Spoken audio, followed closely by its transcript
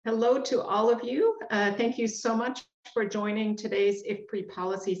Hello to all of you. Thank you so much for joining today's IFPRI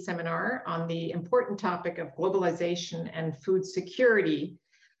policy seminar on the important topic of globalization and food security.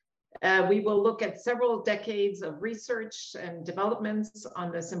 We will look at several decades of research and developments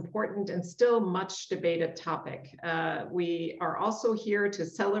on this important and still much debated topic. We are also here to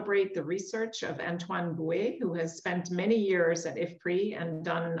celebrate the research of Antoine Bouet, who has spent many years at IFPRI and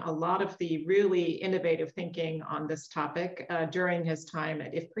done a lot of the really innovative thinking on this topic during his time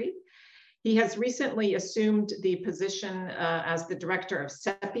at IFPRI. He has recently assumed the position as the director of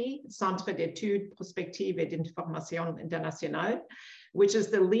CEPI, Centre d'études prospectives et d'information internationale, which is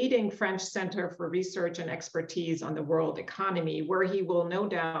the leading French center for research and expertise on the world economy, where he will no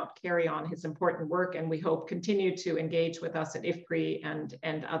doubt carry on his important work and we hope continue to engage with us at IFPRI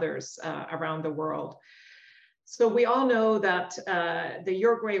and others around the world. So we all know that the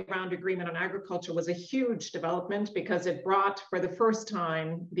Uruguay Round Agreement on Agriculture was a huge development because it brought for the first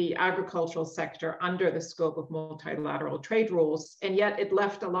time the agricultural sector under the scope of multilateral trade rules, and yet it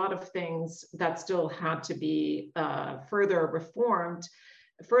left a lot of things that still had to be further reformed.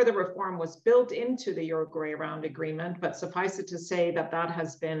 Further reform was built into the Uruguay Round Agreement, but suffice it to say that that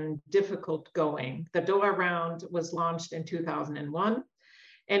has been difficult going. The Doha Round was launched in 2001.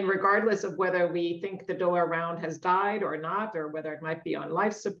 And regardless of whether we think the Doha round has died or not, or whether it might be on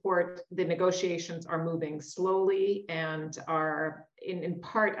life support, the negotiations are moving slowly and are in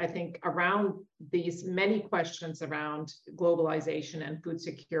part, I think, around these many questions around globalization and food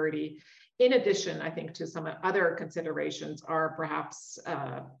security. In addition, I think, to some other considerations are perhaps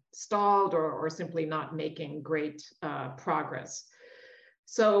stalled or simply not making great progress.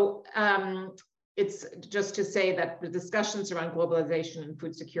 So, it's just to say that the discussions around globalization and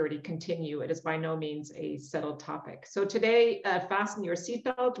food security continue. It is by no means a settled topic. So today, fasten your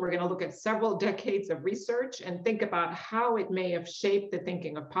seatbelt. We're going to look at several decades of research and think about how it may have shaped the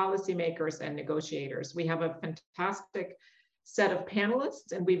thinking of policymakers and negotiators. We have a fantastic set of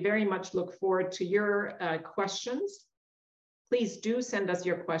panelists, and we very much look forward to your questions. Please do send us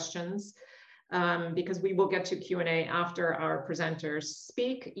your questions. Because we will get to Q&A after our presenters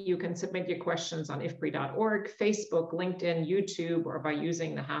speak. You can submit your questions on ifpri.org, Facebook, LinkedIn, YouTube, or by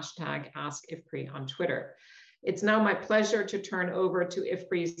using the hashtag AskIFPRI on Twitter. It's now my pleasure to turn over to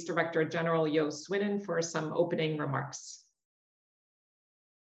IFPRI's Director General, Jo Swinnen, for some opening remarks.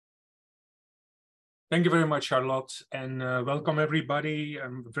 Thank you very much, Charlotte, and welcome everybody.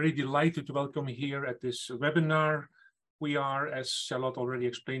 I'm very delighted to welcome you here at this webinar. We are, as Charlotte already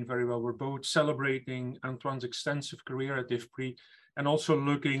explained very well, we're both celebrating Antoine's extensive career at IFPRI and also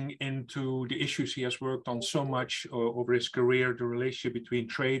looking into the issues he has worked on so much over his career, the relationship between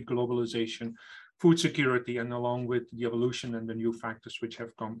trade, globalization, food security, and along with the evolution and the new factors which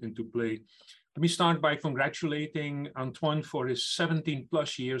have come into play. Let me start by congratulating Antoine for his 17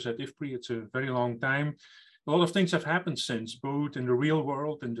 plus years at IFPRI. It's a very long time. A lot of things have happened since, both in the real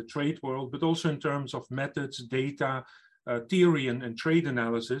world, in the trade world, but also in terms of methods, data, theory and trade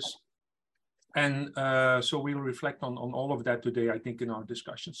analysis. And so we'll reflect on all of that today, I think, in our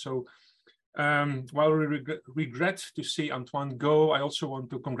discussion. So while we regret to see Antoine go, I also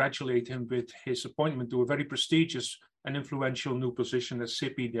want to congratulate him with his appointment to a very prestigious and influential new position as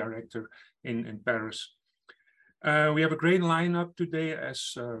CEPI director in Paris. We have a great lineup today,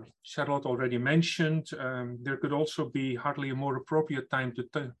 as Charlotte already mentioned. There could also be hardly a more appropriate time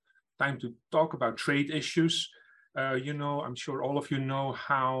to talk about trade issues. You know, I'm sure all of you know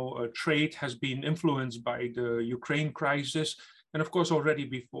how trade has been influenced by the Ukraine crisis, and of course already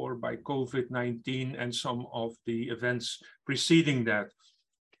before by COVID-19 and some of the events preceding that.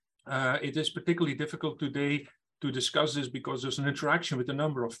 It is particularly difficult today to discuss this because there's an interaction with a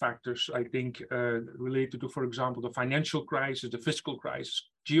number of factors, I think, related to, for example, the financial crisis, the fiscal crisis,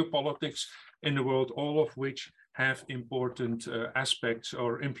 geopolitics in the world, all of which have important aspects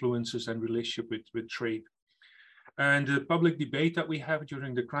or influences and relationship with trade. And the public debate that we have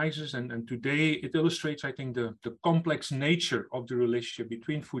during the crisis and today, it illustrates, I think, the complex nature of the relationship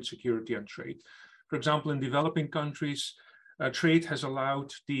between food security and trade. For example, in developing countries, trade has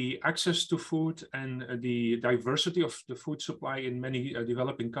allowed the access to food and the diversity of the food supply in many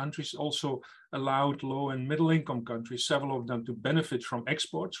developing countries, also allowed low and middle income countries, several of them, to benefit from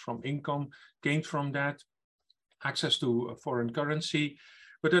exports, from income gained from that, access to foreign currency.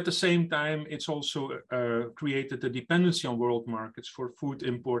 But at the same time, it's also created a dependency on world markets for food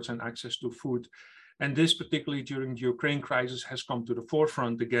imports and access to food. And this, particularly during the Ukraine crisis, has come to the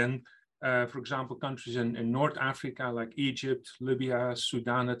forefront again. For example, countries in North Africa like Egypt, Libya,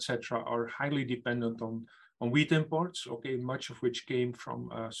 Sudan, etc., are highly dependent on wheat imports, okay, much of which came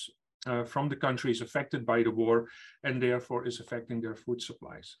from from the countries affected by the war, and therefore is affecting their food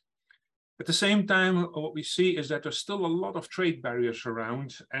supplies. At the same time, what we see is that there's still a lot of trade barriers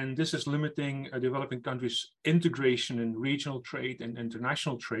around, and this is limiting developing countries' integration in regional trade and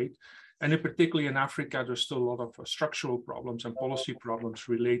international trade. And particularly in Africa, there's still a lot of structural problems and policy problems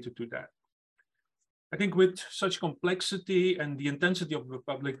related to that. I think with such complexity and the intensity of the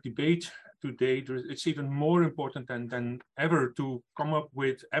public debate today, it's even more important than ever to come up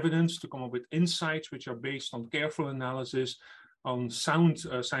with evidence, to come up with insights which are based on careful analysis, on sound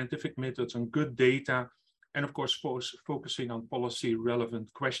scientific methods, on good data, and of course, focusing on policy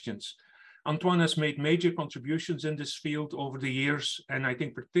relevant questions. Antoine has made major contributions in this field over the years, and I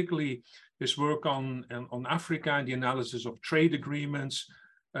think particularly his work on Africa and the analysis of trade agreements,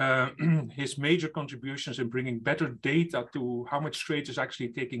 his major contributions in bringing better data to how much trade is actually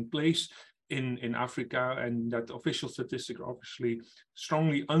taking place in Africa, and that official statistics are obviously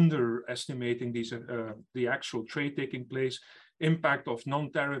strongly underestimating these, the actual trade taking place, impact of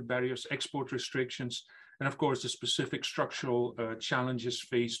non-tariff barriers, export restrictions, and of course the specific structural challenges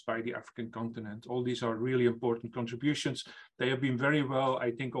faced by the African continent. All these are really important contributions. They have been very well, I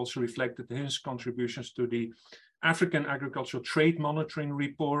think, also reflected in his contributions to the African Agricultural Trade Monitoring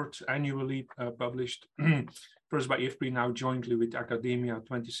Report, annually published, first by IFPRI, now jointly with Academia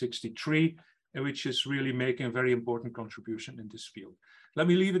 2063, which is really making a very important contribution in this field. Let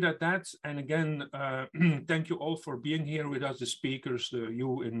me leave it at that. And again, thank you all for being here with us, the speakers,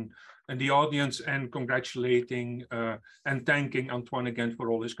 you in the audience, and congratulating and thanking Antoine again for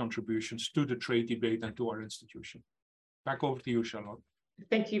all his contributions to the trade debate and to our institution. Back over to you, Charlotte.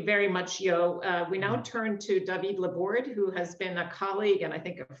 Thank you very much, Jo. We now turn to David Laborde, who has been a colleague and I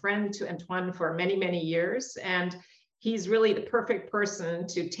think a friend to Antoine for many, many years. And he's really the perfect person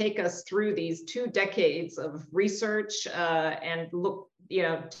to take us through these 2 decades of research and look,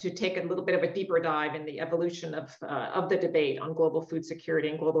 to take a little bit of a deeper dive in the evolution of the debate on global food security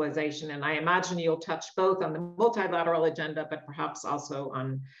and globalization. And I imagine you'll touch both on the multilateral agenda, but perhaps also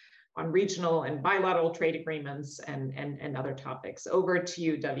on regional and bilateral trade agreements and other topics. Over to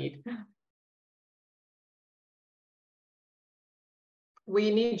you, David. We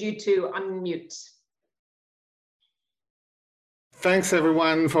need you to unmute. Thanks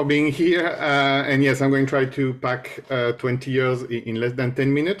everyone for being here. And yes, I'm going to try to pack 20 years in less than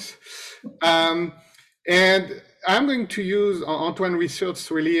 10 minutes. And I'm going to use Antoine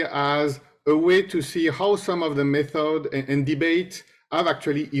research really as a way to see how some of the method and debate have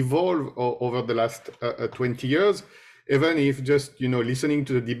actually evolved over the last 20 years. Even if just, listening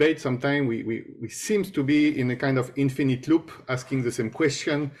to the debate, sometimes we seem to be in a kind of infinite loop, asking the same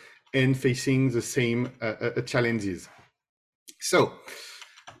question and facing the same challenges. So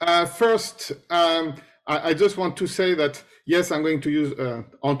first, I just want to say that, yes, I'm going to use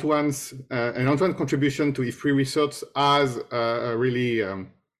Antoine's contribution to IFPRI research as really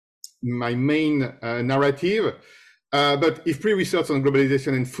my main narrative. But IFPRI research on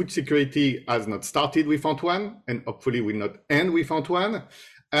globalization and food security has not started with Antoine, and hopefully will not end with Antoine,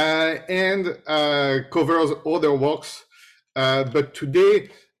 and covers other works. But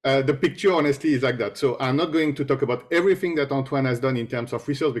today, the picture honestly is like that. So I'm not going to talk about everything that Antoine has done in terms of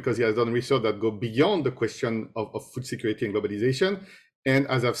research, because he has done research that go beyond the question of food security and globalization. And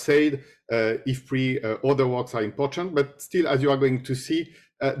as I've said, IFPRI other works are important, but still, as you are going to see,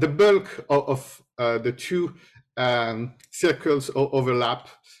 the bulk of the 2 circles overlap,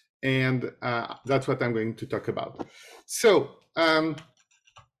 and that's what I'm going to talk about. So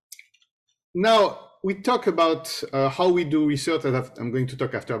now we talk about how we do research, and I'm going to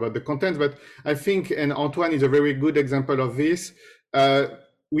talk after about the content, but I think, and Antoine is a very good example of this,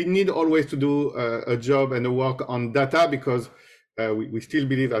 we need always to do a job and a work on data, because we still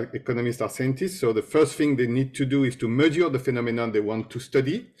believe that economists are scientists. So the first thing they need to do is to measure the phenomenon they want to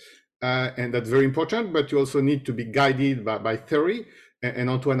study. And that's very important, but you also need to be guided by theory.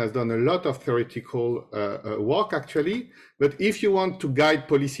 And Antoine has done a lot of theoretical work, actually. But if you want to guide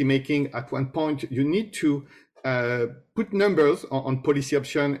policy making, at one point, you need to put numbers on policy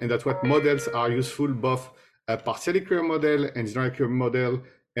option, and that's what models are useful, both a partial equilibrium model and general equilibrium model.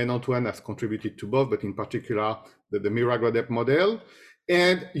 And Antoine has contributed to both, but in particular, the Miragro-Dep model.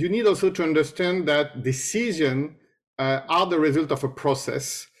 And you need also to understand that decisions are the result of a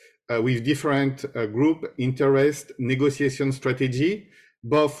process with different group interest, negotiation strategy,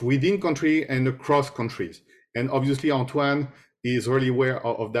 both within country and across countries. And obviously, Antoine is really aware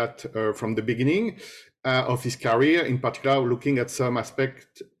of that from the beginning of his career, in particular, looking at some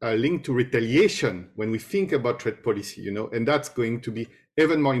aspect linked to retaliation when we think about trade policy, and that's going to be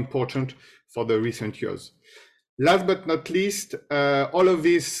even more important for the recent years. Last but not least, all of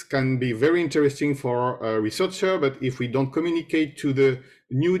this can be very interesting for a researcher, but if we don't communicate to the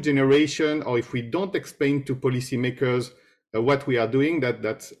new generation, or if we don't explain to policymakers what we are doing,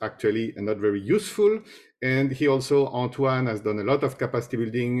 that's actually not very useful. And he also, Antoine, has done a lot of capacity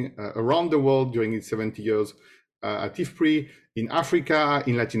building around the world during his 70 years at IFPRI, in Africa,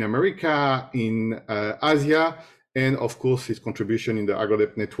 in Latin America, in Asia, and of course, his contribution in the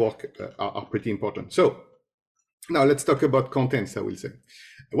AgroDep network are pretty important. So now let's talk about contents, I will say.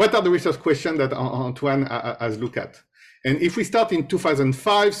 What are the research questions that Antoine has looked at? And if we start in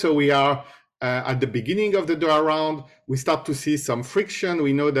 2005, so we are at the beginning of the Doha round, we start to see some friction.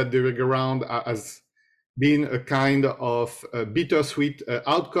 We know that the Doha round has been a kind of bittersweet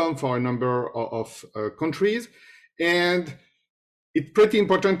outcome for a number of countries. And it's pretty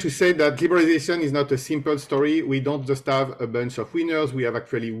important to say that liberalization is not a simple story. We don't just have a bunch of winners. We have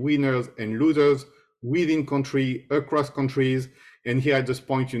actually winners and losers within country, across countries. And here I just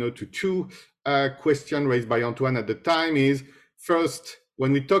point, to two questions raised by Antoine at the time is, first,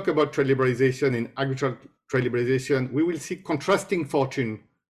 when we talk about trade liberalization and agricultural trade liberalization, we will see contrasting fortune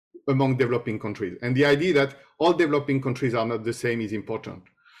among developing countries. And the idea that all developing countries are not the same is important.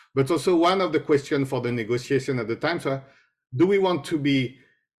 But also one of the questions for the negotiation at the time, so do we want to be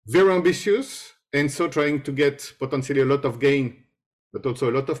very ambitious and so trying to get potentially a lot of gain, but also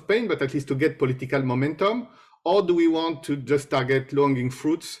a lot of pain, but at least to get political momentum? Or do we want to just target low-hanging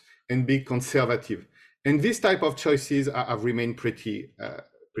fruits and be conservative? And this type of choices have remained pretty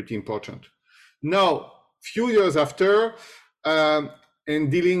important. Now, few years after,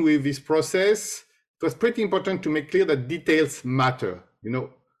 and dealing with this process, it was pretty important to make clear that details matter. The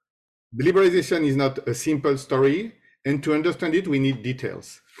liberalization is not a simple story, and to understand it, we need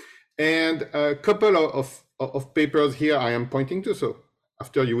details. And a couple of papers here I am pointing to. So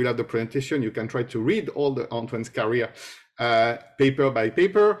after you will have the presentation, you can try to read all the Antoine's career paper by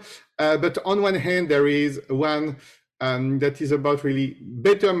paper. But on one hand, there is one that is about really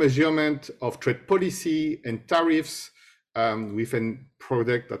better measurement of trade policy and tariffs with a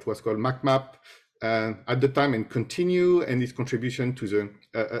project that was called MacMap at the time and continue, and its contribution to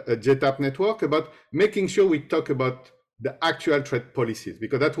the JETAP network, about making sure we talk about the actual trade policies,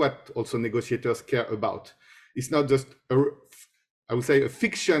 because that's what also negotiators care about. It's not just, I would say, a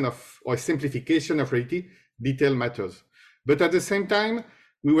fiction of or a simplification of reality. Detail matters. But at the same time,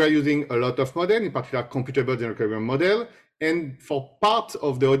 we were using a lot of models, in particular computable general equilibrium model, and for part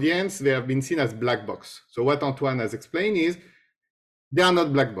of the audience, they have been seen as black box. So what Antoine has explained is they are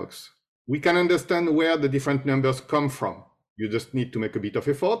not black box. We can understand where the different numbers come from. You just need to make a bit of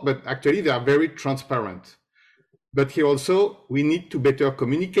effort, but actually they are very transparent. But here also, we need to better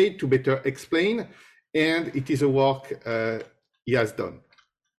communicate, to better explain, and it is a work he has done.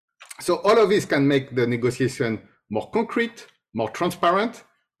 So all of this can make the negotiation more concrete, more transparent,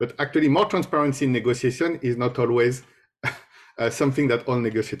 but actually more transparency in negotiation is not always something that all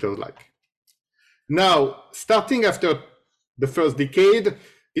negotiators like. Now, starting after the first decade,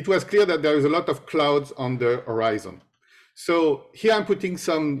 it was clear that there is a lot of clouds on the horizon. So here I'm putting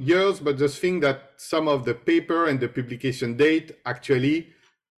some years, but just think that some of the paper and the publication date actually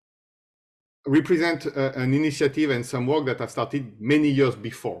represent an initiative and some work that have started many years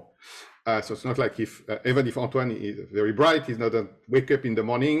before. So it's not like even if Antoine is very bright, he's not a wake up in the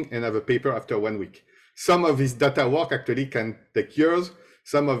morning and have a paper after 1 week. Some of this data work actually can take years.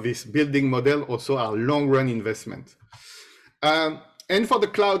 Some of this building model also are long run investment. And for the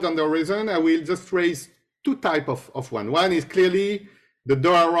cloud on the horizon, I will just raise two types of one. One is clearly the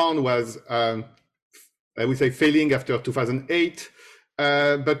Doha round was, I would say, failing after 2008.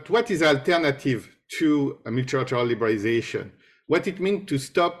 But what is the alternative to a multilateral liberalization? What it means to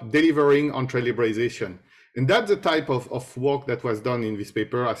stop delivering on trade liberalization? And that's the type of work that was done in this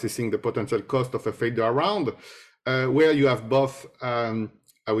paper, assessing the potential cost of a failed Doha round, where you have both, I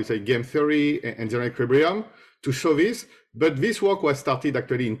would say, game theory and general equilibrium to show this. But this work was started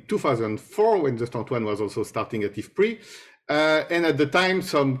actually in 2004, when just Antoine was also starting at IFPRI. And at the time,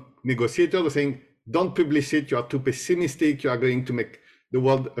 some negotiators were saying, don't publish it, you are too pessimistic, you are going to make the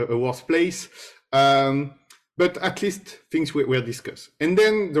world a worse place. But at least things were discussed. And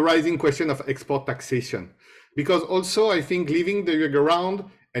then the rising question of export taxation. Because also, I think leaving the Doha round,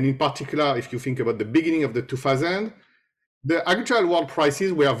 and in particular, if you think about the beginning of the 2000s, the agricultural world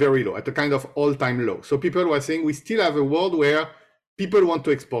prices were very low, at a kind of all-time low. So people were saying, we still have a world where people want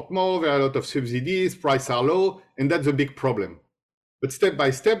to export more, there are a lot of subsidies, prices are low, and that's a big problem. But step by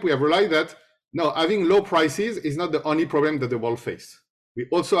step, we have realized that, no, having low prices is not the only problem that the world faces. We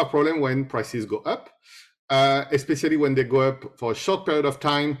also have a problem when prices go up, especially when they go up for a short period of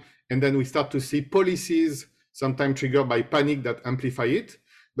time, and then we start to see policies sometimes triggered by panic that amplify it.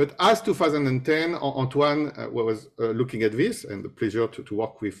 But as 2010, Antoine was looking at this, and the pleasure to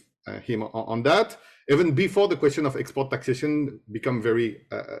work with him on that, even before the question of export taxation become very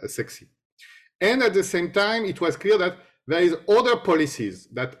sexy. And at the same time, it was clear that there is other policies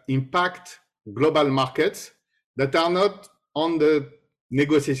that impact global markets that are not on the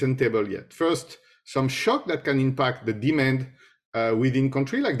negotiation table yet. First, some shock that can impact the demand within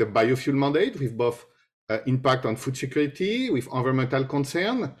country, like the biofuel mandate, with both impact on food security, with environmental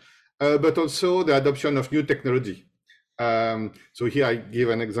concern, but also the adoption of new technology. So here I give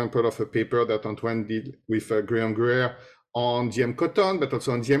an example of a paper that Antoine did with Graham Greer on GM cotton, but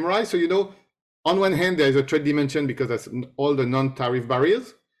also on GM rice. So, you know, on one hand, there is a trade dimension because that's all the non-tariff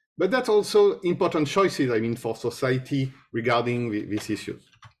barriers, but that's also important choices, I mean, for society regarding these issues.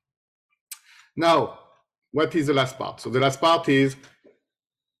 Now, what is the last part? So the last part is,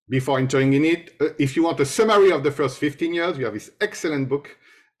 before entering in it, if you want a summary of the first 15 years, you have this excellent book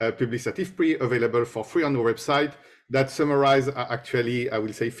published at IFPRI, available for free on our website, that summarize actually, I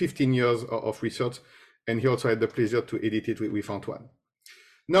will say, 15 years of research. And he also had the pleasure to edit it with Antoine.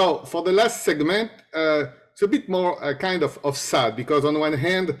 Now, for the last segment, it's a bit more kind of sad, because on one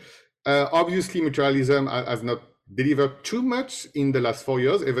hand, obviously mutualism has not delivered too much in the last 4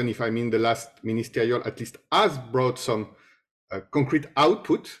 years, even if I mean the last ministerial at least has brought some concrete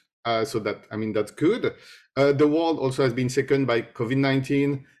output. So that, I mean, that's good. The world also has been shaken by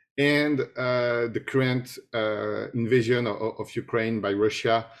COVID-19 and the current invasion of Ukraine by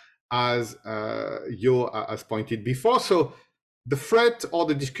Russia, as Jo has pointed before. So the threat or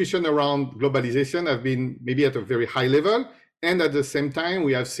the discussion around globalization have been maybe at a very high level. And at the same time,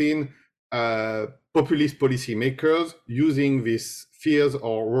 we have seen populist policymakers using these fears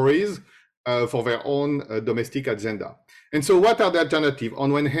or worries for their own domestic agenda. And so what are the alternatives?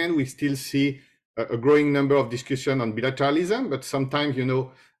 On one hand, we still see a growing number of discussion on bilateralism, but sometimes, you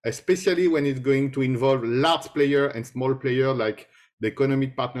know, especially when it's going to involve large player and small player, like the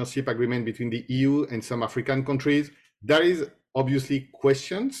economic partnership agreement between the EU and some African countries, there is obviously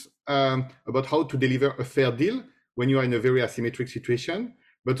questions about how to deliver a fair deal when you are in a very asymmetric situation.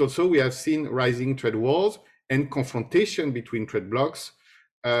 But also we have seen rising trade wars and confrontation between trade blocs,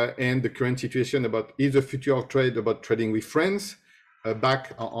 and the current situation about is the future of trade, about trading with friends,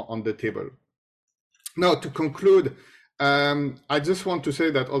 back on the table. Now, to conclude, I just want to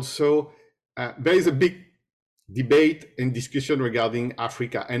say that also there is a big debate and discussion regarding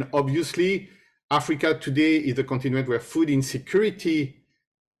Africa. And obviously, Africa today is a continent where food insecurity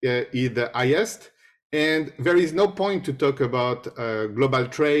is the highest. And there is no point to talk about global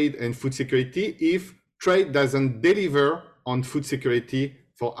trade and food security if trade doesn't deliver on food security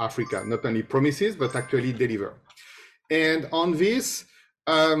for Africa, not only promises, but actually deliver. And on this,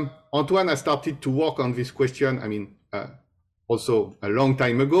 Antoine has started to work on this question, I mean, also a long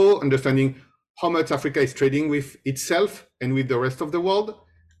time ago, understanding how much Africa is trading with itself and with the rest of the world,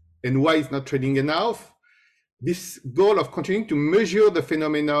 and why it's not trading enough. This goal of continuing to measure the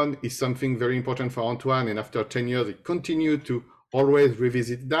phenomenon is something very important for Antoine, and after 10 years, he continued to always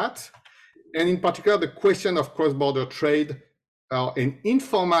revisit that. And in particular, the question of cross-border trade, and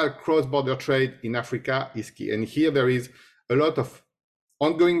informal cross-border trade in Africa is key. And here there is a lot of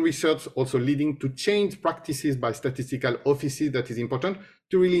ongoing research also leading to change practices by statistical offices that is important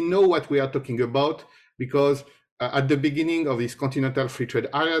to really know what we are talking about, because at the beginning of this continental free trade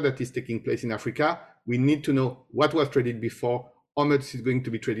area that is taking place in Africa, we need to know what was traded before, how much is going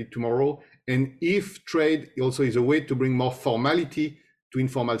to be traded tomorrow, and if trade also is a way to bring more formality to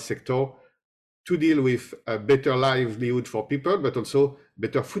informal sector to deal with a better livelihood for people, but also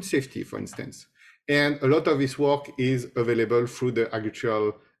better food safety, for instance. And a lot of this work is available through the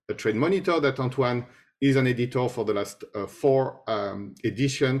Agricultural Trade Monitor that Antoine is an editor for the last 4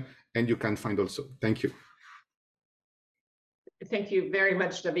 editions, and you can find also. Thank you. Thank you very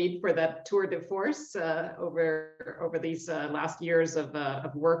much, David, for that tour de force over these last years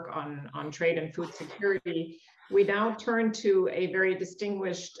of work on trade and food security. We now turn to a very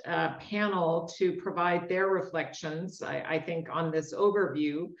distinguished panel to provide their reflections, I think, on this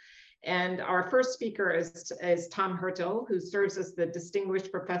overview. And our first speaker is Tom Hertel, who serves as the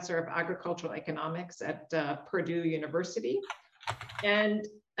Distinguished Professor of Agricultural Economics at Purdue University. And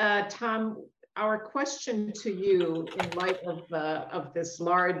Tom, our question to you, in light of this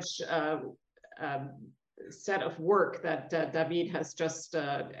large set of work that David has just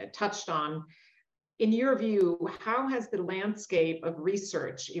touched on, in your view, how has the landscape of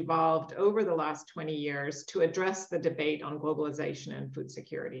research evolved over the last 20 years to address the debate on globalization and food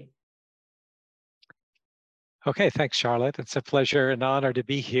security? Okay, thanks, Charlotte. It's a pleasure and honor to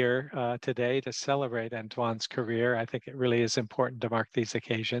be here today to celebrate Antoine's career. I think it really is important to mark these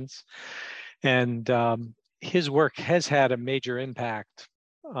occasions. And his work has had a major impact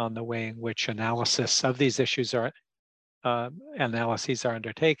on the way in which analysis of these issues analyses are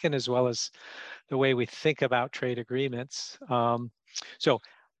undertaken, as well as the way we think about trade agreements. So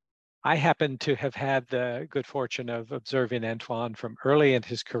I happen to have had the good fortune of observing Antoine from early in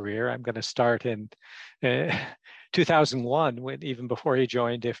his career. I'm going to start in 2001, even before he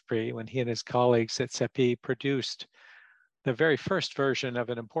joined IFPRI, when he and his colleagues at CEPI produced the very first version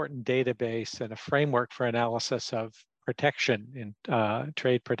of an important database and a framework for analysis of protection in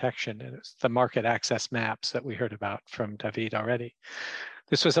trade protection. And it's the market access maps that we heard about from David already.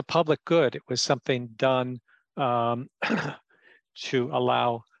 This was a public good. It was something done to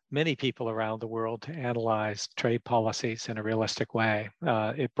allow many people around the world to analyze trade policies in a realistic way.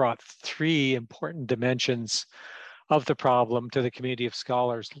 It brought three important dimensions of the problem to the community of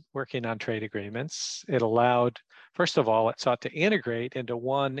scholars working on trade agreements. It allowed, first of all, it sought to integrate into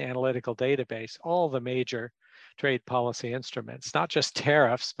one analytical database all the major trade policy instruments, not just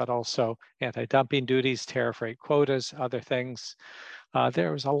tariffs, but also anti-dumping duties, tariff rate quotas, other things.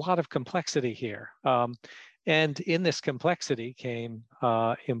 There was a lot of complexity here. And in this complexity came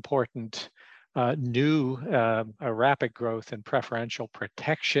important new rapid growth in preferential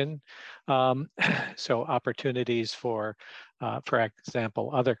protection. So opportunities for example,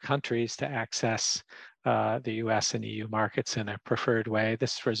 other countries to access the US and EU markets in a preferred way.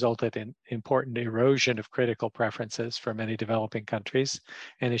 This resulted in important erosion of critical preferences for many developing countries,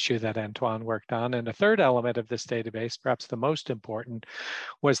 an issue that Antoine worked on. And a third element of this database, perhaps the most important,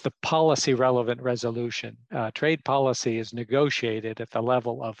 was the policy relevant resolution. Trade policy is negotiated at the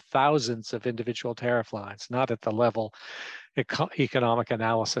level of thousands of individual tariff lines, not at the level economic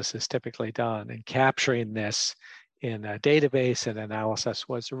analysis is typically done. And capturing this in a database and analysis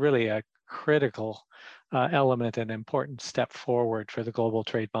was really a critical element and important step forward for the global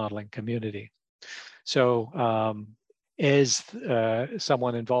trade modeling community. So as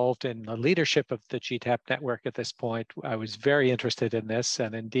someone involved in the leadership of the GTAP network at this point, I was very interested in this.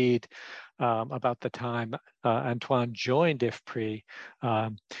 And indeed, about the time Antoine joined IFPRI,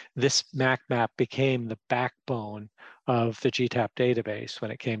 this MAC map became the backbone of the GTAP database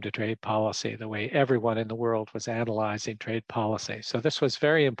when it came to trade policy, the way everyone in the world was analyzing trade policy. So this was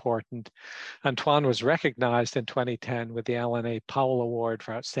very important. Antoine was recognized in 2010 with the Alan A. Powell Award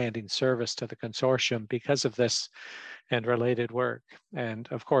for Outstanding Service to the Consortium because of this and related work. And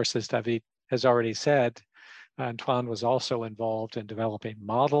of course, as David has already said, Antoine was also involved in developing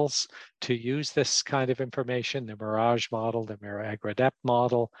models to use this kind of information, the Mirage model, the Miragrudep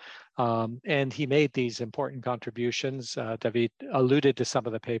model, and he made these important contributions. David alluded to some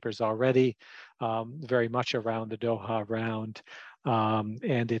of the papers already, very much around the Doha round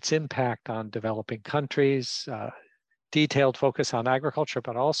and its impact on developing countries, detailed focus on agriculture,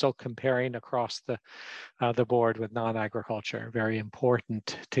 but also comparing across the board with non-agriculture. Very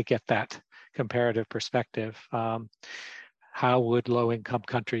important to get that comparative perspective. How would low-income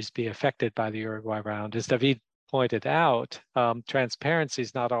countries be affected by the Uruguay round? As David pointed out, transparency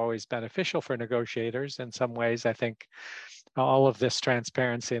is not always beneficial for negotiators. In some ways, I think all of this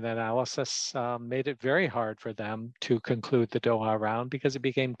transparency and analysis made it very hard for them to conclude the Doha round because it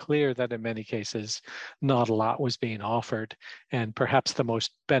became clear that in many cases, not a lot was being offered. And perhaps the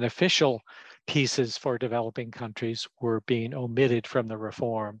most beneficial pieces for developing countries were being omitted from the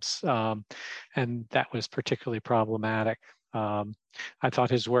reforms. And that was particularly problematic. I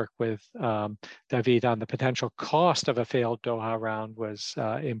thought his work with David on the potential cost of a failed Doha round was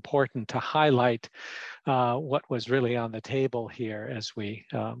important to highlight what was really on the table here as we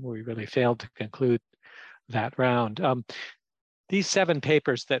really failed to conclude that round. These 7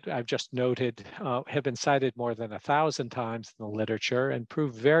 papers that I've just noted have been cited more than 1,000 times in the literature and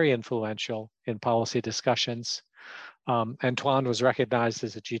proved very influential in policy discussions. Antoine was recognized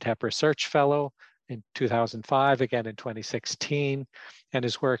as a GTAP Research Fellow in 2005, again in 2016, and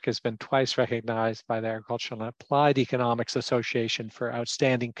his work has been twice recognized by the Agricultural and Applied Economics Association for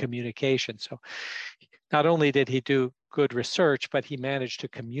outstanding communication. So not only did he do good research, but he managed to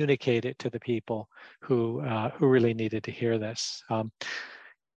communicate it to the people who really needed to hear this.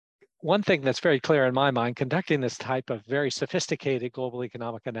 One thing that's very clear in my mind, conducting this type of very sophisticated global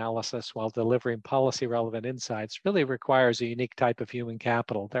economic analysis while delivering policy relevant insights really requires a unique type of human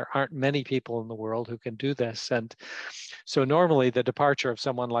capital. There aren't many people in the world who can do this. And so normally the departure of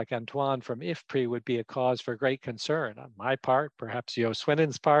someone like Antoine from IFPRI would be a cause for great concern on my part, perhaps Jo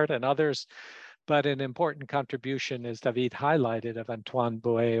Swinnen's part and others. But an important contribution, as David highlighted, of Antoine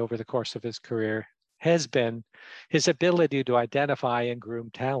Bouet over the course of his career has been his ability to identify and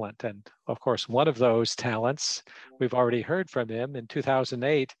groom talent. And of course, one of those talents, we've already heard from him. In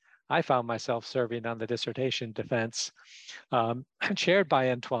 2008, I found myself serving on the dissertation defense chaired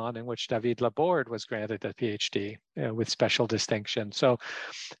by Antoine, in which David Laborde was granted a PhD with special distinction. So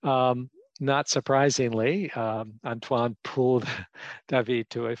not surprisingly, Antoine pulled David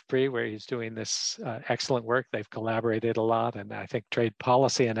to IFPRI, where he's doing this excellent work. They've collaborated a lot, and I think trade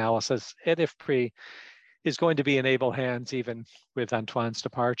policy analysis at IFPRI is going to be in able hands even with Antoine's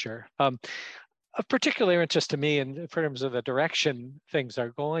departure. Of particular interest to me in terms of the direction things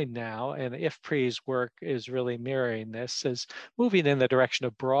are going now, and IFPRI's work is really mirroring this, is moving in the direction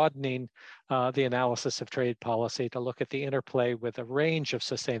of broadening the analysis of trade policy to look at the interplay with a range of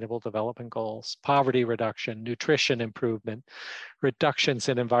sustainable development goals: poverty reduction, nutrition improvement, reductions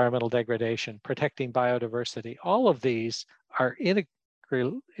in environmental degradation, protecting biodiversity. All of these are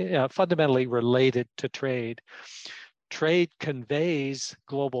fundamentally related to trade. Trade conveys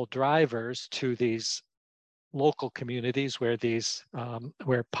global drivers to these local communities where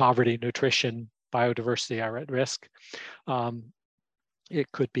where poverty, nutrition, biodiversity are at risk.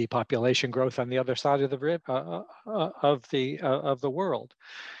 It could be population growth on the other side of the world,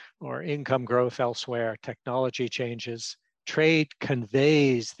 or income growth elsewhere, technology changes. Trade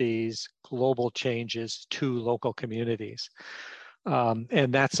conveys these global changes to local communities.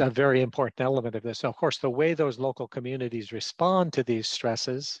 And that's a very important element of this. Of course, the way those local communities respond to these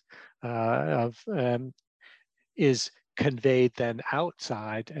stresses is conveyed then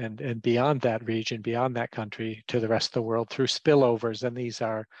outside and beyond that region, beyond that country, to the rest of the world through spillovers, and these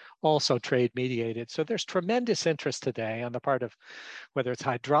are also trade mediated. So there's tremendous interest today on the part of whether it's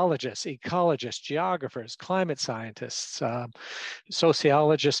hydrologists, ecologists, geographers, climate scientists,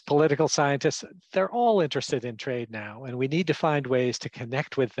 sociologists, political scientists. They're all interested in trade now, and we need to find ways to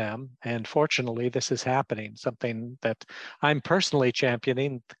connect with them. And fortunately, this is happening. Something that I'm personally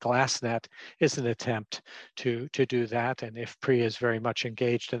championing, the GlassNet, is an attempt to do that. And IFPRI is very much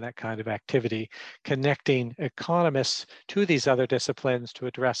engaged in that kind of activity, connecting economists to these other disciplines to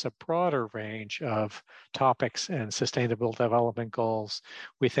address a broader range of topics and sustainable development goals.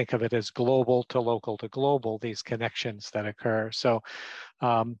 We think of it as global to global, these connections that occur. So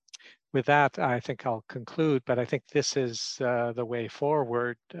with that, I think I'll conclude, but I think this is the way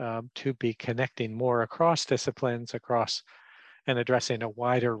forward to be connecting more across disciplines, and addressing a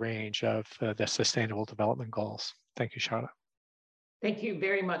wider range of the sustainable development goals. Thank you, Charlotte. Thank you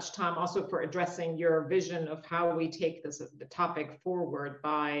very much, Tom, also for addressing your vision of how we take the topic forward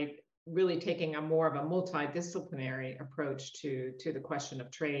by really taking a more of a multidisciplinary approach to the question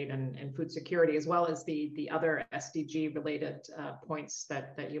of trade and food security, as well as the other SDG related points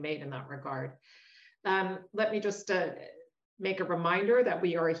that you made in that regard. Let me just make a reminder that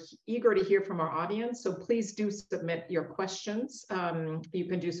we are eager to hear from our audience, so please do submit your questions. You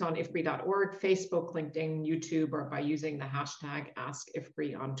can do so on IFPRI.org, Facebook, LinkedIn, YouTube, or by using the hashtag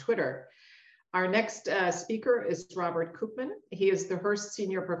AskIFPRI on Twitter. Our next speaker is Robert Koopman. He is the Hearst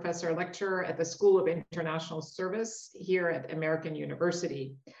Senior Professor Lecturer at the School of International Service here at American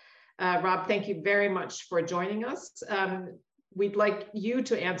University. Rob, thank you very much for joining us. We'd like you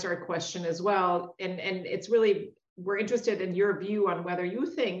to answer a question as well, and it's really, we're interested in your view on whether you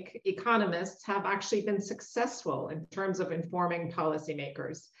think economists have actually been successful in terms of informing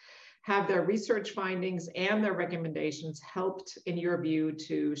policymakers. Have their research findings and their recommendations helped, in your view,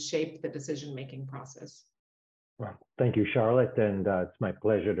 to shape the decision-making process? Well, thank you, Charlotte, and it's my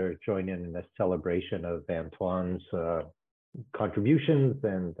pleasure to join in this celebration of Antoine's contributions,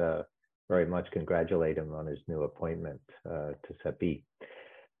 and very much congratulate him on his new appointment to CEPI.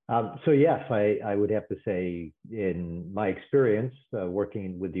 So yes, I would have to say, in my experience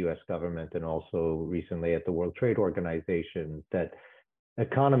working with the U.S. government and also recently at the World Trade Organization, that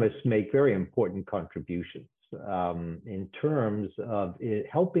economists make very important contributions in terms of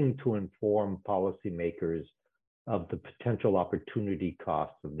helping to inform policymakers of the potential opportunity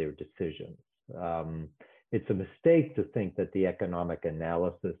costs of their decisions. It's a mistake to think that the economic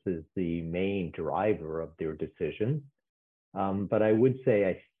analysis is the main driver of their decisions, but I would say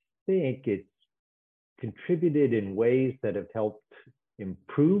I think it's contributed in ways that have helped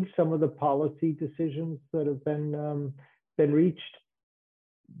improve some of the policy decisions that have been reached.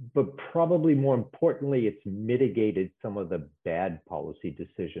 But probably more importantly, it's mitigated some of the bad policy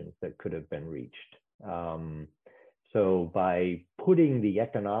decisions that could have been reached. So by putting the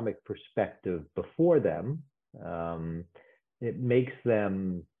economic perspective before them, it makes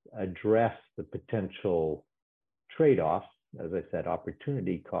them address the potential trade-offs, as I said,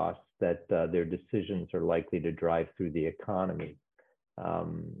 opportunity costs that their decisions are likely to drive through the economy.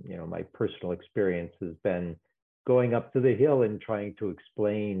 You know, my personal experience has been going up to the Hill and trying to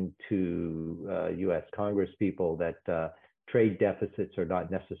explain to US Congress people that trade deficits are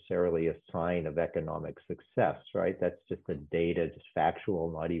not necessarily a sign of economic success, right? That's just the data, just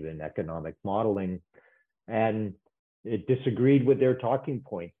factual, not even economic modeling. And it disagreed with their talking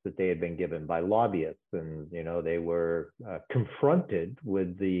points that they had been given by lobbyists. And, you know, they were confronted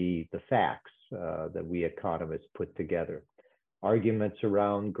with the facts that we economists put together. Arguments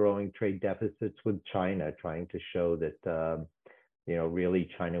around growing trade deficits with China, trying to show that, you know, really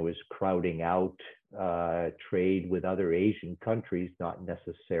China was crowding out trade with other Asian countries, not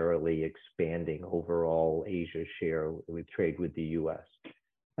necessarily expanding overall Asia share with trade with the US.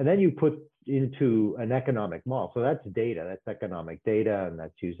 And then you put into an economic model. So that's data, that's economic data, and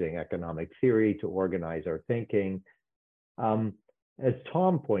that's using economic theory to organize our thinking. As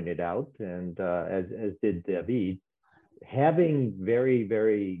Tom pointed out, and as did David, having very,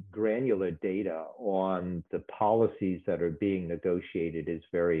 very granular data on the policies that are being negotiated is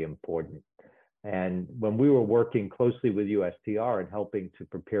very important. And when we were working closely with USTR and helping to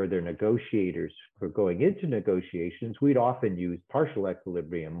prepare their negotiators for going into negotiations, we'd often use partial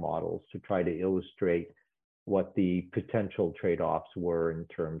equilibrium models to try to illustrate what the potential trade-offs were in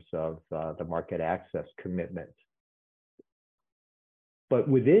terms of the market access commitments. But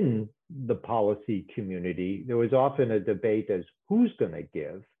within the policy community, there was often a debate as who's going to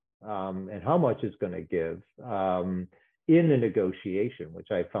give and how much is going to give in the negotiation,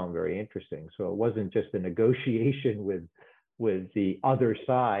 which I found very interesting. So it wasn't just a negotiation with the other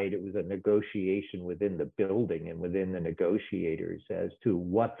side, it was a negotiation within the building and within the negotiators as to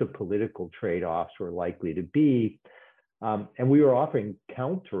what the political trade-offs were likely to be. And we were often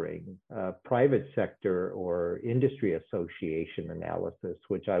countering private sector or industry association analysis,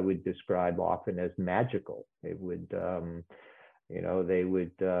 which I would describe often as magical. It would, you know, they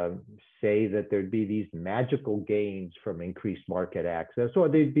would say that there'd be these magical gains from increased market access, or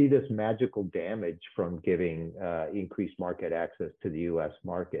there'd be this magical damage from giving increased market access to the US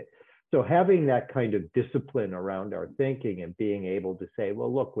market. So having that kind of discipline around our thinking and being able to say,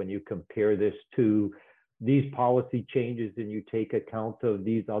 well, look, when you compare this to these policy changes and you take account of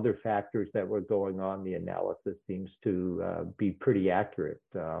these other factors that were going on, the analysis seems to be pretty accurate.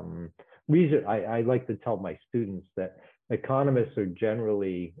 I like to tell my students that economists are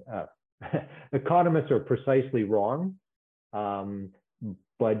generally, economists are precisely wrong,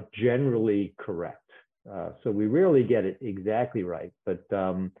 but generally correct. So we rarely get it exactly right, but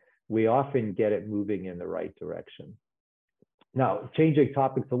we often get it moving in the right direction. Now, changing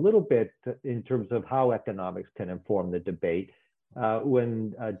topics a little bit in terms of how economics can inform the debate.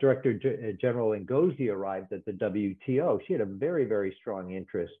 When Director General Ngozi arrived at the WTO, she had a very, very strong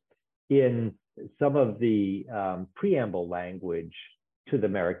interest in some of the preamble language to the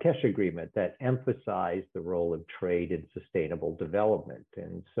Marrakesh Agreement that emphasized the role of trade in sustainable development.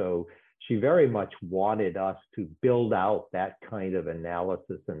 And so she very much wanted us to build out that kind of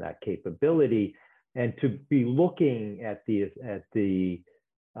analysis and that capability, and to be looking at the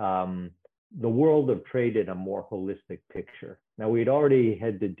world of trade in a more holistic picture. Now, we'd already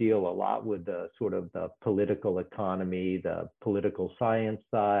had to deal a lot with the sort of the political economy, the political science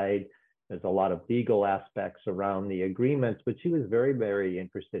side. There's a lot of legal aspects around the agreements, but she was very, very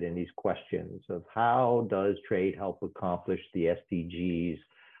interested in these questions of how does trade help accomplish the SDGs?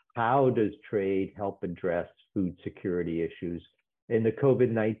 How does trade help address food security issues? In the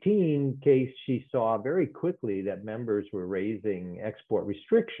COVID-19 case, she saw very quickly that members were raising export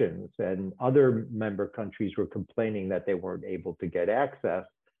restrictions and other member countries were complaining that they weren't able to get access.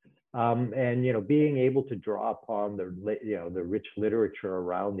 And, you know, being able to draw upon the rich literature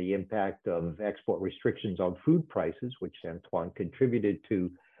around the impact of export restrictions on food prices, which Antoine contributed to,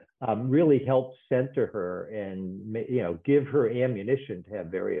 really helped center her and, you know, give her ammunition to have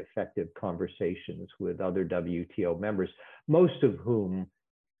very effective conversations with other WTO members, most of whom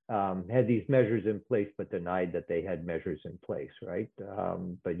had these measures in place but denied that they had measures in place, right?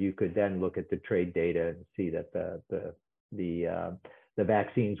 But you could then look at the trade data and see that the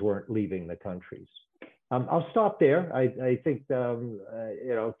vaccines weren't leaving the countries. I'll stop there. I think,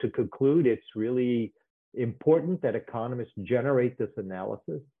 you know, to conclude, it's really important that economists generate this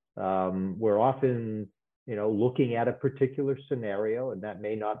analysis. We're often, you know, looking at a particular scenario, and that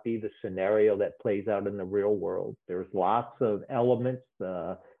may not be the scenario that plays out in the real world. There's lots of elements,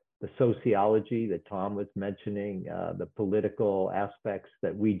 the sociology that Tom was mentioning, the political aspects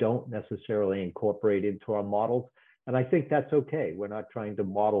that we don't necessarily incorporate into our models. And I think that's okay. We're not trying to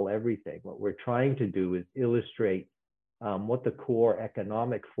model everything. What we're trying to do is illustrate what the core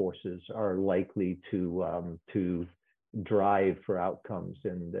economic forces are likely to drive for outcomes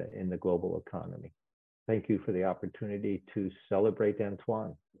in the global economy. Thank you for the opportunity to celebrate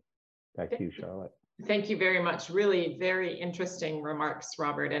Antoine. Back to you, Charlotte. Thank you very much. Really very interesting remarks,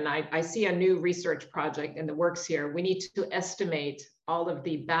 Robert. And I see a new research project in the works here. We need to estimate all of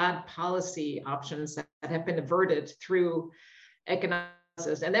the bad policy options that have been averted through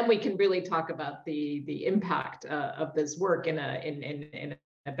economics. And then we can really talk about the impact of this work in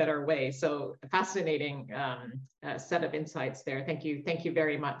a better way. So fascinating set of insights there. Thank you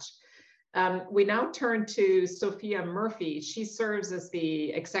very much. We now turn to Sophia Murphy. She serves as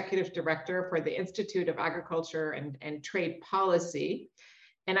the Executive Director for the Institute of Agriculture and Trade Policy.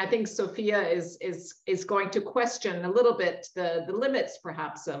 And I think Sophia is going to question a little bit the limits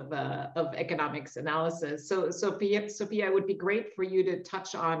perhaps of economics analysis. So Sophia, it would be great for you to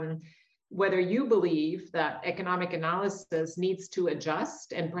touch on whether you believe that economic analysis needs to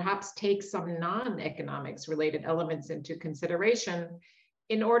adjust and perhaps take some non-economics related elements into consideration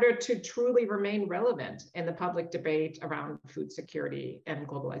in order to truly remain relevant in the public debate around food security and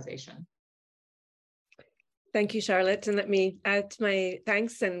globalization. Thank you, Charlotte. And let me add my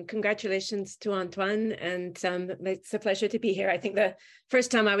thanks and congratulations to Antoine. And it's a pleasure to be here. I think the first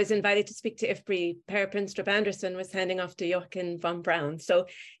time I was invited to speak to IFPRI, Per Prinstrup Andersen was handing off to Joachim von Braun. So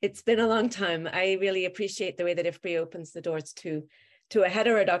it's been a long time. I really appreciate the way that IFPRI opens the doors to a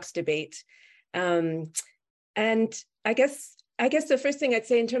heterodox debate. And I guess the first thing I'd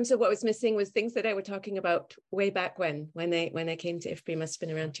say in terms of what was missing was things that I were talking about way back when I came to IFPRI, must have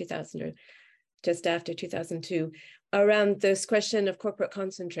been around 2000 or just after 2002, around this question of corporate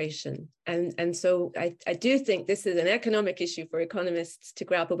concentration. And so I do think this is an economic issue for economists to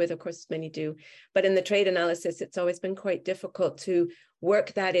grapple with, of course, many do, but in the trade analysis, it's always been quite difficult to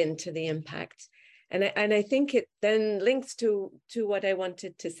work that into the impact. And I think it then links to what I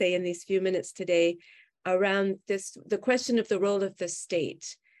wanted to say in these few minutes today around the question of the role of the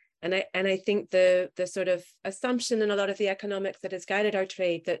state. And I think the sort of assumption in a lot of the economics that has guided our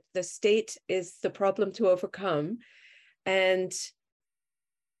trade that the state is the problem to overcome, and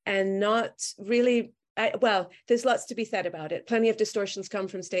not really, well, there's lots to be said about it. Plenty of distortions come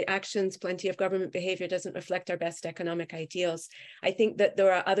from state actions. Plenty of government behavior doesn't reflect our best economic ideals. I think that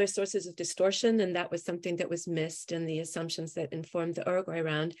there are other sources of distortion, and that was something that was missed in the assumptions that informed the Uruguay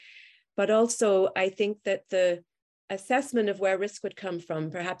round. But also, I think that the assessment of where risk would come from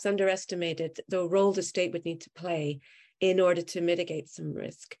perhaps underestimated the role the state would need to play in order to mitigate some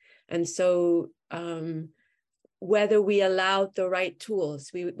risk. And so whether we allowed the right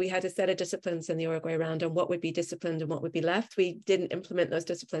tools, we had a set of disciplines in the Uruguay round on what would be disciplined and what would be left. We didn't implement those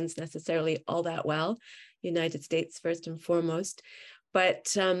disciplines necessarily all that well, United States first and foremost.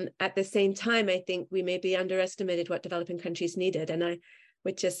 But at the same time, I think we maybe underestimated what developing countries needed. And I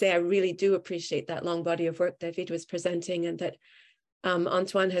would just say I really do appreciate that long body of work David was presenting, and that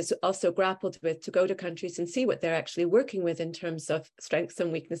Antoine has also grappled with, to go to countries and see what they're actually working with in terms of strengths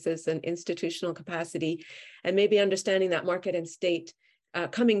and weaknesses and institutional capacity, and maybe understanding that market and state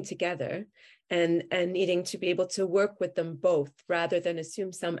coming together and needing to be able to work with them both rather than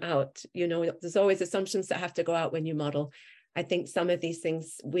assume some out. You know, there's always assumptions that have to go out when you model. I think some of these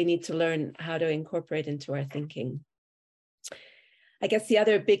things we need to learn how to incorporate into our thinking. I guess the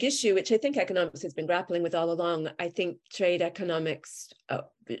other big issue, which I think economics has been grappling with all along, I think trade economics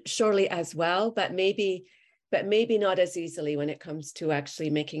surely as well, but maybe not as easily when it comes to actually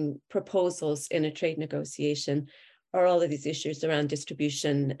making proposals in a trade negotiation, are all of these issues around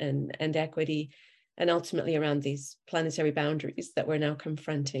distribution and equity, and ultimately around these planetary boundaries that we're now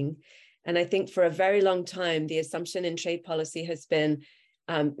confronting. And I think for a very long time, the assumption in trade policy has been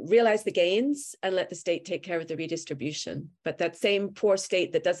realize the gains and let the state take care of the redistribution. But that same poor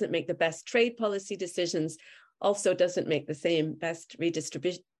state that doesn't make the best trade policy decisions also doesn't make the same best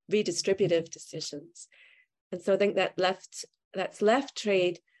redistributive decisions. And so I think that's left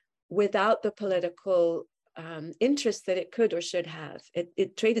trade without the political interest that it could or should have.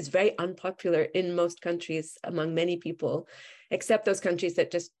 Trade is very unpopular in most countries among many people, except those countries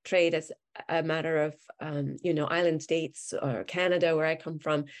that just trade as a matter of, island states, or Canada, where I come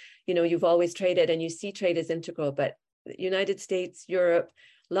from. You know, you've always traded and you see trade as integral, but the United States, Europe,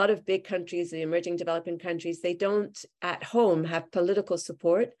 a lot of big countries, the emerging developing countries, they don't at home have political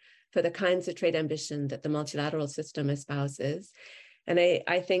support for the kinds of trade ambition that the multilateral system espouses. And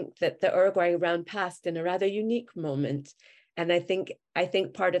I think that the Uruguay round passed in a rather unique moment. And I think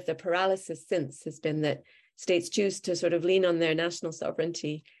part of the paralysis since has been that states choose to sort of lean on their national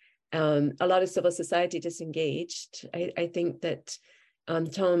sovereignty. A lot of civil society disengaged. I think that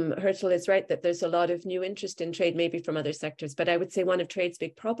Tom Hertel is right that there's a lot of new interest in trade, maybe from other sectors. But I would say one of trade's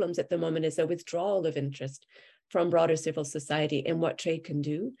big problems at the moment is a withdrawal of interest from broader civil society in what trade can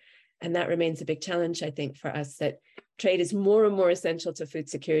do. And that remains a big challenge, I think, for us, that trade is more and more essential to food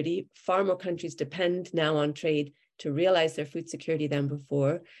security. Far more countries depend now on trade to realize their food security than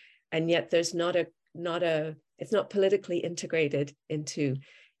before. And yet there's it's not politically integrated into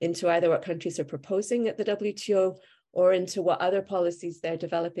either what countries are proposing at the WTO or into what other policies they're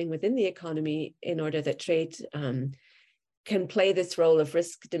developing within the economy in order that trade can play this role of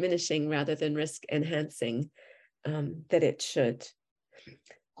risk diminishing rather than risk enhancing that it should.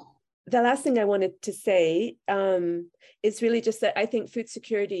 The last thing I wanted to say is really just that I think food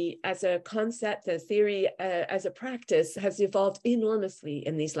security as a concept, a theory, as a practice has evolved enormously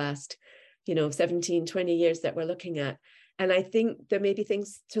in these last 17, 20 years that we're looking at. And I think there may be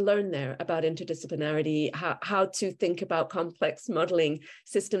things to learn there about interdisciplinarity, how to think about complex modeling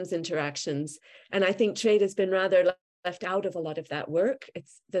systems interactions. And I think trade has been rather left out of a lot of that work.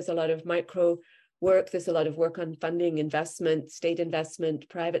 There's a lot of micro work, there's a lot of work on funding, investment, state investment,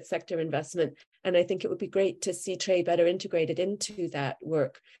 private sector investment. And I think it would be great to see trade better integrated into that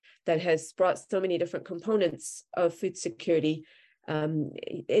work that has brought so many different components of food security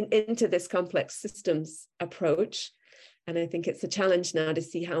into this complex systems approach. And I think it's a challenge now to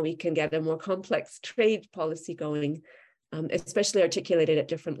see how we can get a more complex trade policy going, especially articulated at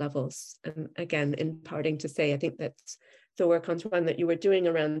different levels. And again, in parting to say, I think that's the work, Antoine, that you were doing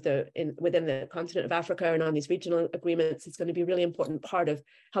around within the continent of Africa and on these regional agreements is going to be a really important part of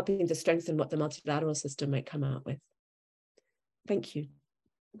helping to strengthen what the multilateral system might come out with. Thank you.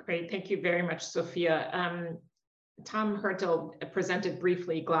 Great, thank you very much, Sophia. Tom Hertel presented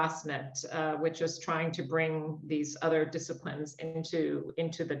briefly GlassNet, which is trying to bring these other disciplines into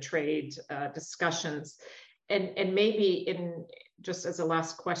the trade discussions. And maybe just as a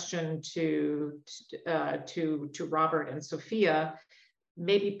last question to Robert and Sophia,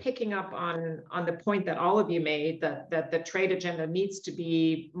 maybe picking up on the point that all of you made, that the trade agenda needs to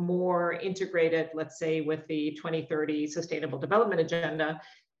be more integrated, let's say, with the 2030 Sustainable Development Agenda.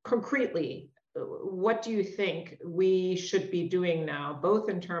 Concretely, what do you think we should be doing now, both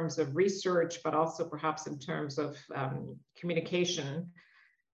in terms of research, but also perhaps in terms of communication,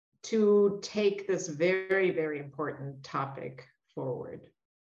 to take this very, very important topic forward?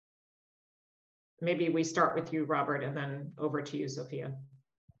 Maybe we start with you, Robert, and then over to you, Sophia.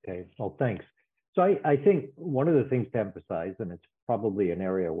 Okay, well, thanks. So I think one of the things to emphasize, and it's probably an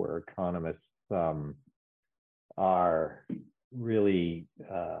area where economists are really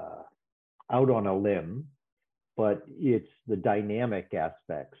out on a limb, but it's the dynamic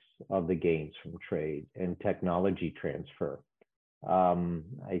aspects of the gains from trade and technology transfer.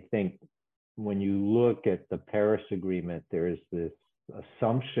 I think when you look at the Paris Agreement, there is this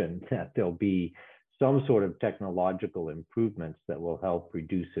assumption that there'll be some sort of technological improvements that will help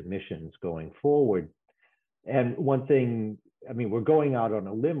reduce emissions going forward. And one thing, I mean, we're going out on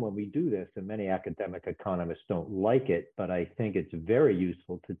a limb when we do this, and many academic economists don't like it, but I think it's very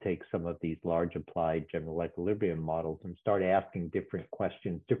useful to take some of these large applied general equilibrium models and start asking different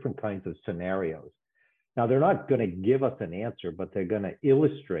questions, different kinds of scenarios. Now, they're not going to give us an answer, but they're going to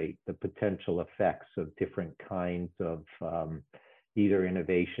illustrate the potential effects of different kinds of either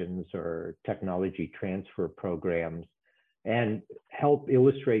innovations or technology transfer programs, and help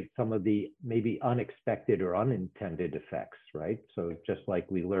illustrate some of the maybe unexpected or unintended effects, right? So just like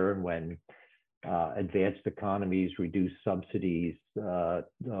we learn when advanced economies reduce subsidies for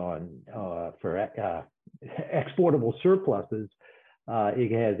exportable surpluses,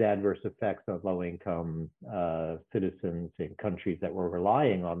 it has adverse effects on low-income citizens in countries that were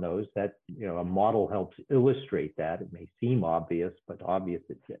relying on those. That, you know, a model helps illustrate that. It may seem obvious, but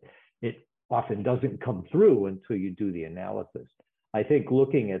it often doesn't come through until you do the analysis. I think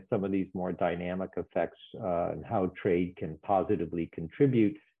looking at some of these more dynamic effects and how trade can positively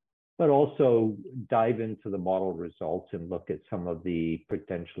contribute, but also dive into the model results and look at some of the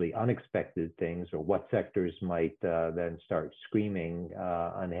potentially unexpected things, or what sectors might then start screaming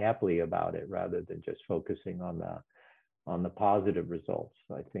unhappily about it, rather than just focusing on the positive results.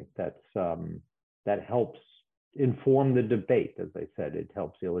 I think that helps inform the debate. As I said, it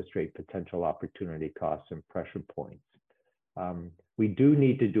helps illustrate potential opportunity costs and pressure points. We do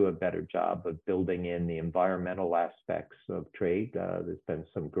need to do a better job of building in the environmental aspects of trade. There's been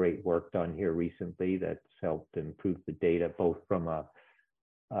some great work done here recently that's helped improve the data, both from a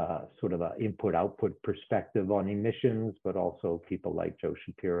sort of an input-output perspective on emissions, but also people like Joe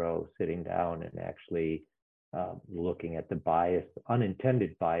Shapiro sitting down and actually looking at the bias,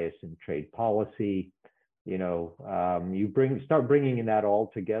 unintended bias in trade policy. You know, you start bringing that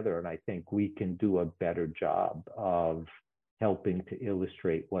all together, and I think we can do a better job of helping to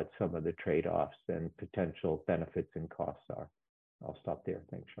illustrate what some of the trade-offs and potential benefits and costs are. I'll stop there.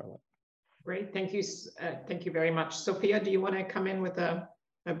 Thanks, Charlotte. Great, thank you very much. Sophia, do you want to come in with a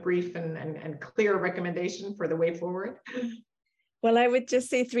brief and clear recommendation for the way forward? Well, I would just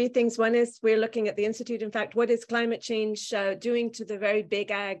say three things. One is we're looking at the Institute, in fact, what is climate change doing to the very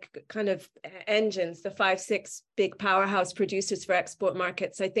big ag kind of engines, the 5-6 big powerhouse producers for export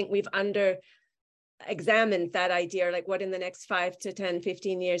markets. I think we've examined that idea, like what in the next 5 to 10,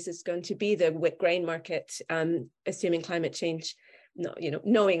 15 years is going to be the wheat grain market, assuming climate change,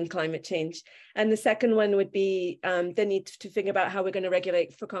 knowing climate change. And the second one would be the need to think about how we're going to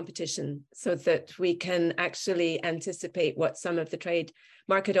regulate for competition so that we can actually anticipate what some of the trade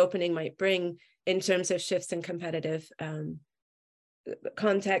market opening might bring in terms of shifts in competitive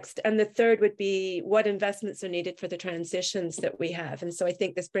context. And the third would be what investments are needed for the transitions that we have. And so I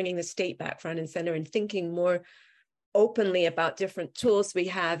think this bringing the state back front and center and thinking more openly about different tools we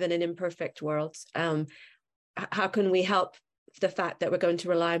have in an imperfect world. How can we help the fact that we're going to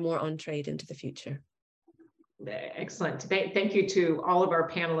rely more on trade into the future? Excellent. Thank you to all of our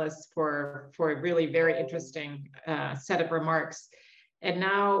panelists for a really very interesting set of remarks. And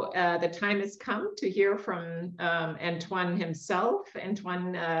now the time has come to hear from Antoine himself.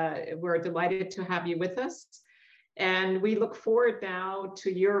 Antoine, we're delighted to have you with us. And we look forward now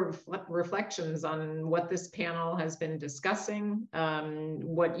to your reflections on what this panel has been discussing,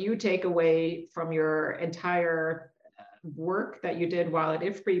 what you take away from your entire work that you did while at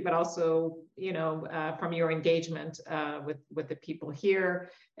IFPRI, but also, from your engagement with the people here,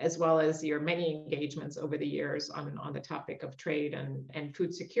 as well as your many engagements over the years on the topic of trade and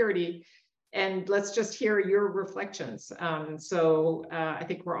food security. And let's just hear your reflections. I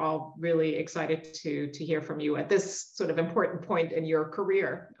think we're all really excited to hear from you at this sort of important point in your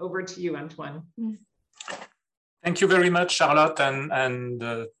career. Over to you, Antoine. Thank you very much, Charlotte, and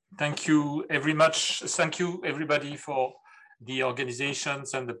thank you everybody for the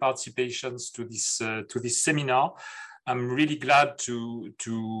organizations and the participations to this seminar. I'm really glad to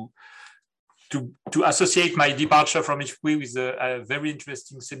associate my departure from IFPRI with a very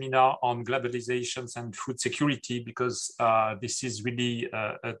interesting seminar on globalizations and food security, because this is really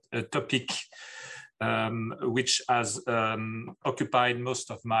a topic which has occupied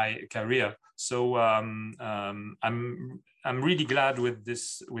most of my career. So I'm really glad with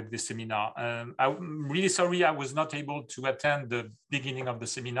this seminar. I'm really sorry I was not able to attend the beginning of the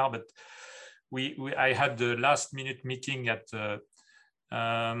seminar, but I had the last minute meeting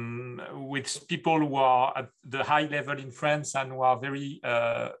with people who are at the high level in France and who are very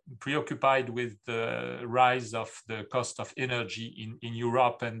preoccupied with the rise of the cost of energy in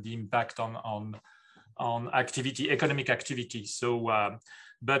Europe and the impact on economic activity. So,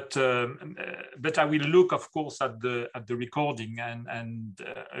 but I will look, of course, at the recording, and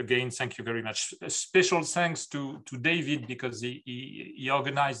again, thank you very much. A special thanks to David, because he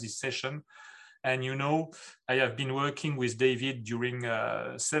organized this session. And I have been working with David during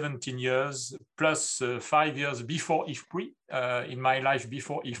 17 years, plus 5 years before IFPRI, in my life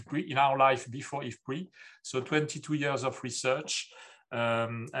before IFPRI, in our life before IFPRI. So 22 years of research,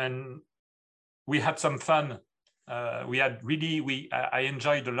 and we had some fun. I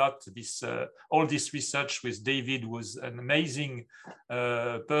enjoyed a lot all this research with David. Was an amazing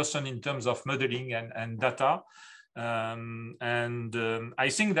person in terms of modeling and data. I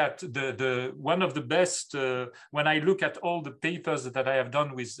think that one of the best, when I look at all the papers that I have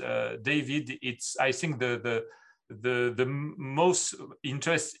done with David, I think the most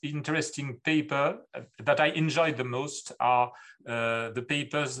interesting paper that I enjoyed the most are the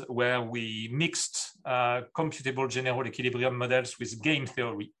papers where we mixed computable general equilibrium models with game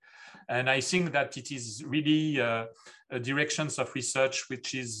theory. And I think that it is really directions of research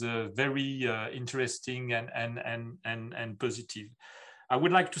which is very interesting and positive. I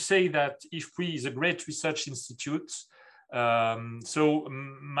would like to say that IFPRI is a great research institute. So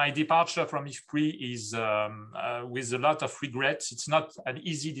my departure from IFPRI is with a lot of regrets. It's not an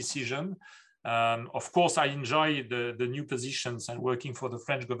easy decision. Of course, I enjoy the new positions and working for the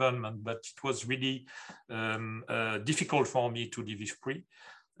French government, but it was really difficult for me to leave IFPRI.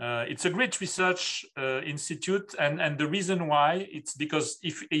 It's a great research institute, and the reason why, it's because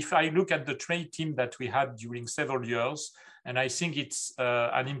if I look at the trade team that we had during several years, and I think it's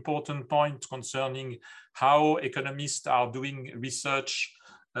an important point concerning how economists are doing research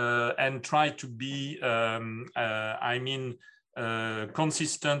and try to be,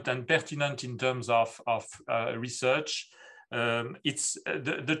 consistent and pertinent in terms of research. It's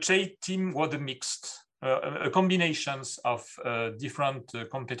the trade team was a mixed combinations of different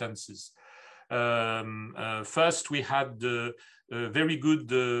competencies. First, we had very good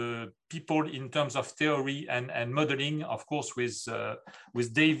people in terms of theory and modeling, of course, with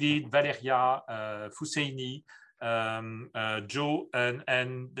David, Valeria, Fusseini, Joe,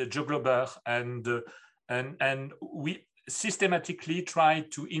 and Joe Glober, and we systematically try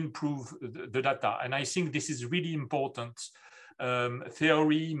to improve the data. And I think this is really important.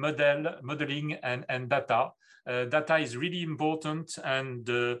 Theory, modeling, and data. Data is really important, and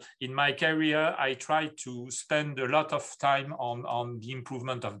in my career, I try to spend a lot of time on the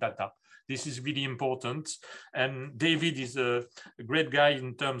improvement of data. This is really important, and David is a great guy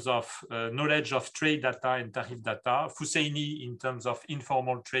in terms of knowledge of trade data and tariff data, Fusseini in terms of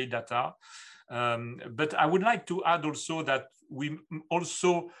informal trade data. But I would like to add also that we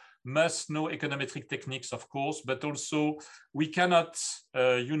also must know econometric techniques, of course, but also we cannot,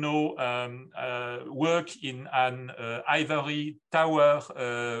 work in an ivory tower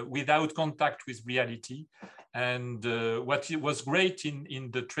without contact with reality. And what was great in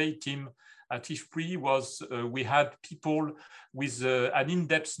the trade team at IFPRI was we had people with an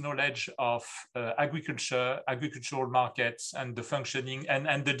in-depth knowledge of agricultural markets and the functioning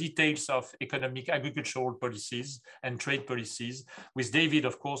and the details of economic agricultural policies and trade policies, with David,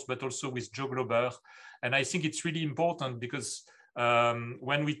 of course, but also with Joe Glober. And I think it's really important because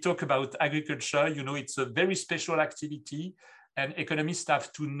when we talk about agriculture, it's a very special activity, and economists have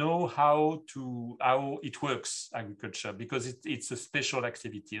to know how it works, agriculture, because it's a special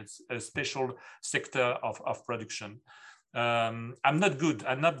activity. It's a special sector of production. I'm not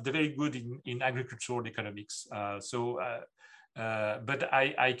very good in agricultural economics. But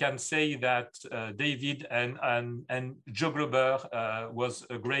I can say that David and Joe Glober was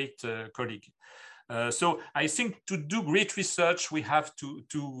a great colleague. So I think to do great research, we have to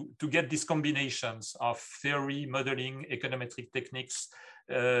get these combinations of theory, modeling, econometric techniques,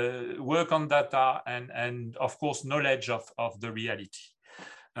 work on data, and of course, knowledge of the reality.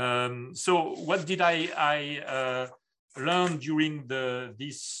 So what did I learn during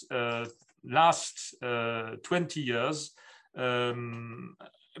this last 20 years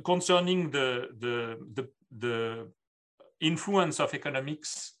concerning the influence of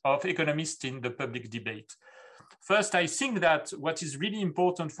economists in the public debate? First, I think that what is really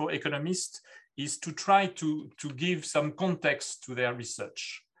important for economists is to try to give some context to their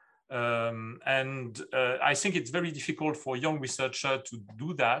research. I think it's very difficult for young researchers to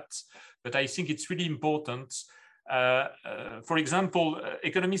do that, but I think it's really important. For example,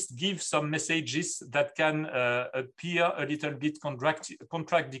 economists give some messages that can appear a little bit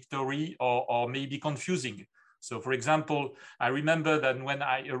contradictory or maybe confusing. So, for example, I remember that when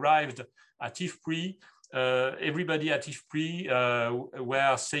I arrived at IFPRI, everybody at IFPRI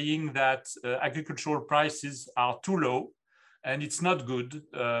were saying that agricultural prices are too low, and it's not good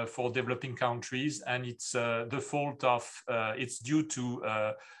for developing countries, and it's the fault of, it's due to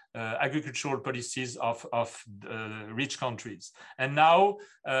agricultural policies of rich countries. And now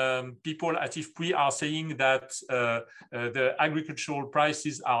people at IFPRI are saying that the agricultural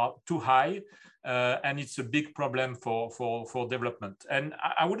prices are too high, and it's a big problem for development. And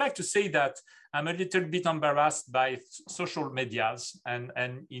I would like to say that I'm a little bit embarrassed by social medias and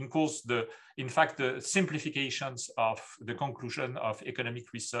in fact, the simplifications of the conclusion of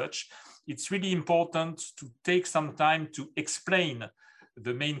economic research. It's really important to take some time to explain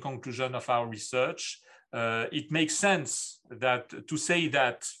the main conclusion of our research. It makes sense that to say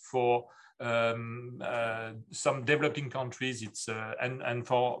that for some developing countries, it's and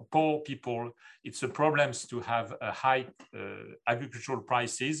for poor people, it's a problem to have a high agricultural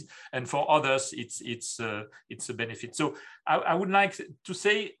prices, and for others, it's a benefit. So I would like to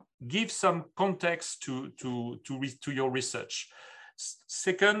say, give some context to your research.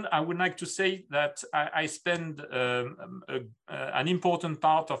 Second, I would like to say that I spend an important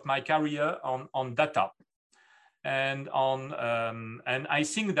part of my career on data. And I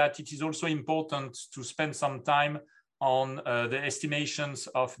think that it is also important to spend some time on the estimations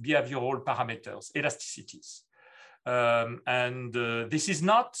of behavioral parameters, elasticities. This is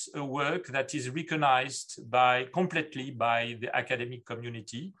not a work that is recognized completely by the academic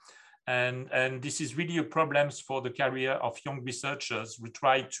community. And this is really a problem for the career of young researchers who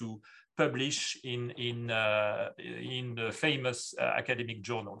try to publish in the famous academic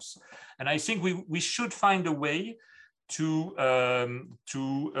journals. And I think we should find a way to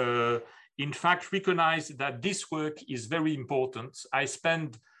in fact, recognize that this work is very important. I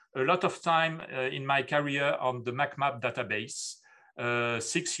spent a lot of time in my career on the MacMap database,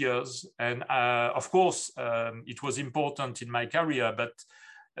 6 years. And of course, it was important in my career, but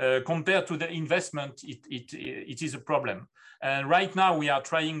compared to the investment, it is a problem. And right now we are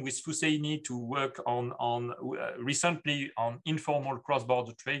trying with Fusseini to work recently on informal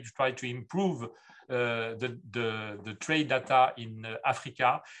cross-border trade, to try to improve the trade data in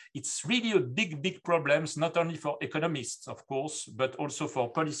Africa. It's really a big problem, not only for economists, of course, but also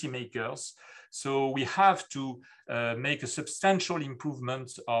for policymakers. So we have to make a substantial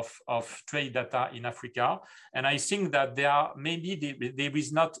improvement of trade data in Africa. And I think that there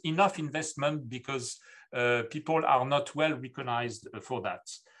is not enough investment because people are not well recognized for that.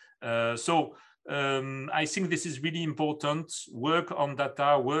 I think this is really important. Work on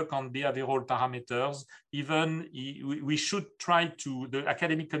data, work on behavioral parameters. Even we should try to, the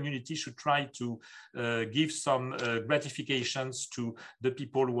academic community should try to give some gratifications to the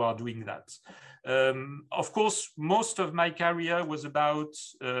people who are doing that. Of course, most of my career was about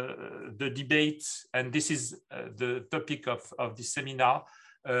the debate, and this is the topic of this seminar,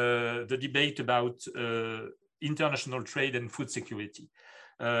 the debate about international trade and food security.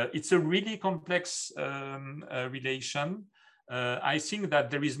 It's a really complex relation. I think that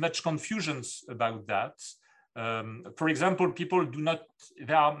there is much confusion about that. For example,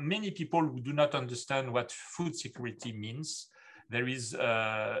 there are many people who do not understand what food security means. There is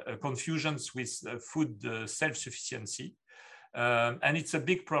confusion with food self-sufficiency, and it's a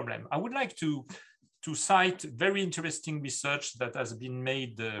big problem. I would like to cite very interesting research that has been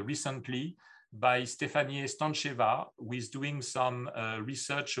made recently by Stefanie Stancheva, who is doing some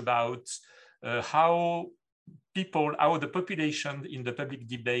research about how the population in the public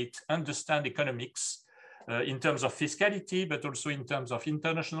debate understand economics in terms of fiscality, but also in terms of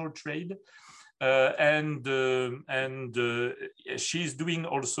international trade. She's doing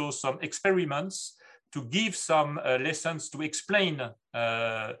also some experiments to give some lessons to explain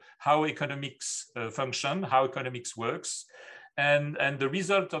how economics function, how economics works. And the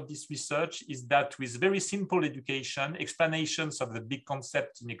result of this research is that with very simple education, explanations of the big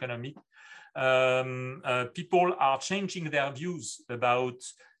concept in economic, people are changing their views about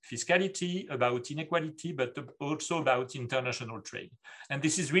fiscality, about inequality, but also about international trade. And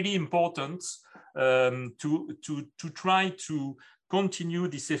this is really important to try to continue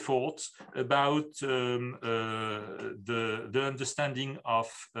this effort about the understanding of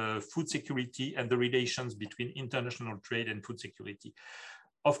food security and the relations between international trade and food security.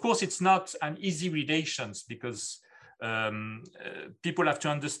 Of course, it's not an easy relations because people have to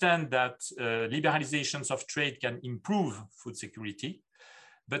understand that liberalizations of trade can improve food security.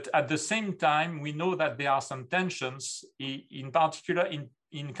 But at the same time, we know that there are some tensions, in particular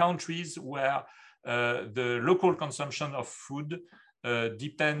in countries where the local consumption of food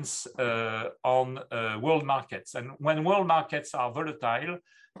depends on world markets. And when world markets are volatile,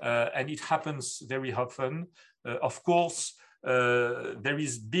 and it happens very often, of course, there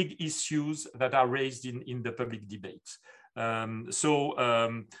is big issues that are raised in the public debate. And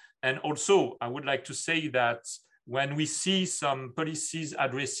also, I would like to say that when we see some policies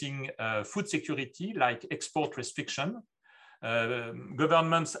addressing food security, like export restriction,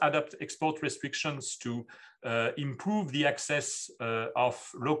 governments adopt export restrictions to improve the access of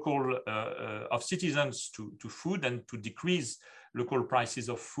citizens to food and to decrease local prices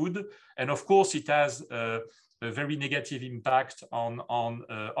of food. And of course, it has a very negative impact on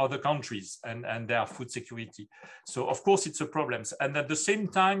other countries and their food security. So of course, it's a problem. And at the same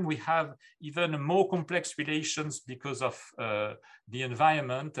time, we have even more complex relations because of the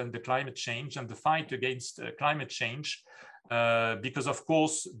environment and the climate change and the fight against climate change. Because of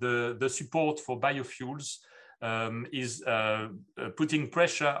course, the support for biofuels is putting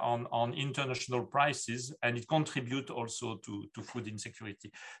pressure on international prices, and it contributes also to food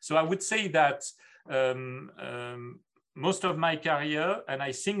insecurity. So I would say that most of my career, and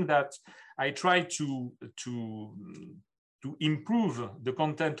I think that I try to improve the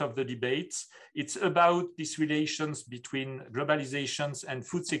content of the debates, it's about these relations between globalizations and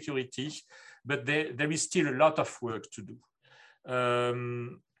food security, but there is still a lot of work to do.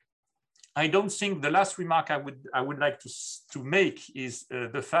 I don't think the last remark I would like to make is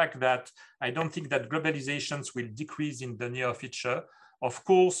the fact that I don't think that globalizations will decrease in the near future. Of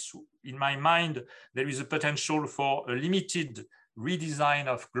course, in my mind, there is a potential for a limited redesign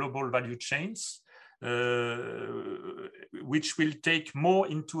of global value chains, which will take more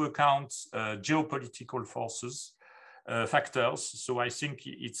into account geopolitical forces, factors. So I think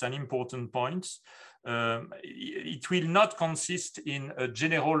it's an important point. It will not consist in a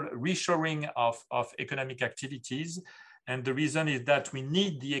general reshoring of economic activities. And the reason is that we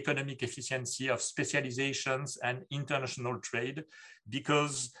need the economic efficiency of specializations and international trade,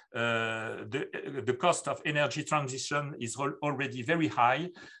 because the cost of energy transition is already very high.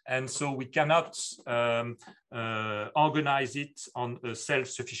 And so we cannot organize it on a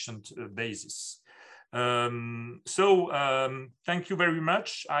self-sufficient basis. Thank you very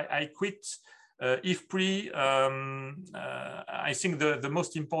much. I quit IFPRI. I think the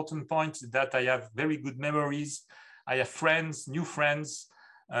most important point is that I have very good memories. I have friends, new friends,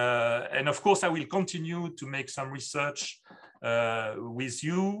 and of course I will continue to make some research with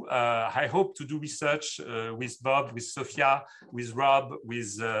you. I hope to do research with Bob, with Sophia, with Rob,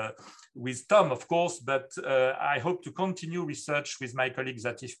 with Tom, of course, but I hope to continue research with my colleagues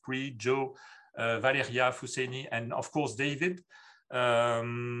at IFPRI, Joe, Valeria, Fousseni, and of course David.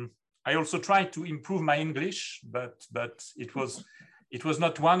 I also tried to improve my English, but it was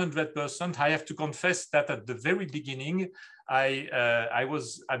not 100%. I have to confess that at the very beginning, I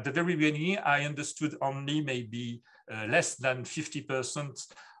understood only maybe less than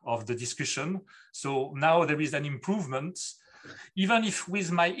 50% of the discussion. So now there is an improvement, even if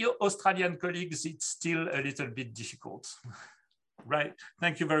with my Australian colleagues, it's still a little bit difficult. Right,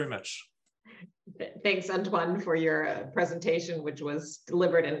 thank you very much. Thanks, Antoine, for your presentation, which was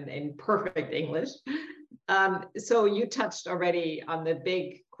delivered in perfect English. So you touched already on the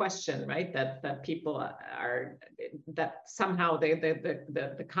big question, right? That people are, that somehow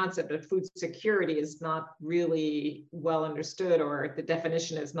the concept of food security is not really well understood, or the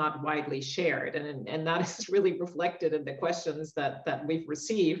definition is not widely shared. And that is really reflected in the questions that we've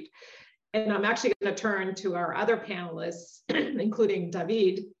received. And I'm actually going to turn to our other panelists, including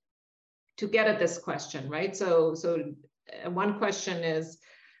David, to get at this question, right? So one question is,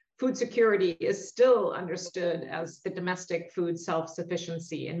 food security is still understood as the domestic food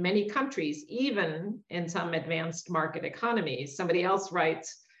self-sufficiency in many countries, even in some advanced market economies. Somebody else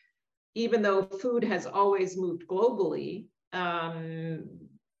writes, even though food has always moved globally,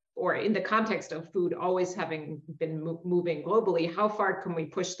 or in the context of food always having been moving globally, how far can we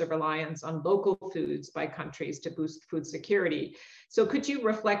push the reliance on local foods by countries to boost food security? So could you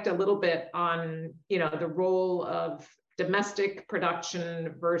reflect a little bit on, the role of domestic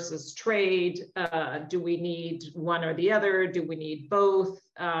production versus trade? Do we need one or the other? Do we need both?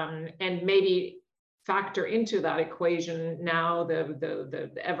 And maybe factor into that equation now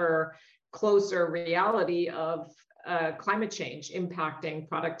the ever closer reality of climate change impacting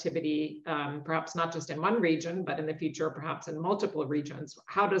productivity, perhaps not just in one region, but in the future, perhaps in multiple regions.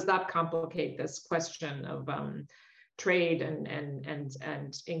 How does that complicate this question of trade and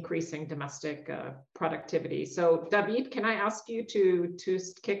increasing domestic productivity? So David, can I ask you to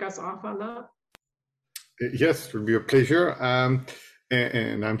kick us off on that? Yes, it will be a pleasure.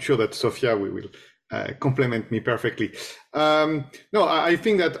 And I'm sure that Sophia will complement me perfectly. No, I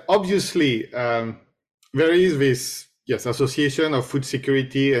think that obviously there is this, association of food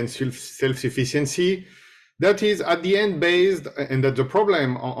security and self-sufficiency that is at the end based, and that's the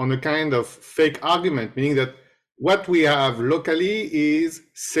problem, on a kind of fake argument, meaning that what we have locally is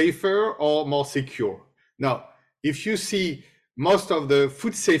safer or more secure. Now, if you see most of the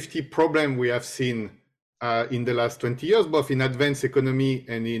food safety problem we have seen in the last 20 years, both in advanced economy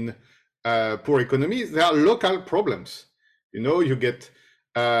and in poor economies, there are local problems. You get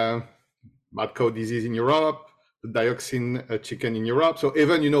mad cow disease in Europe, dioxin chicken in Europe. So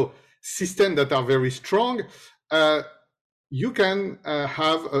even, systems that are very strong, you can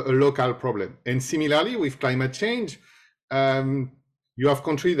have a local problem. And similarly with climate change, you have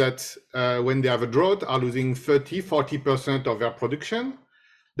countries that when they have a drought are losing 30-40% of their production.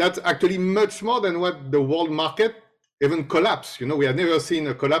 That's actually much more than what the world market even collapsed. We have never seen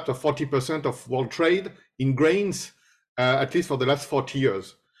a collapse of 40% of world trade in grains, at least for the last 40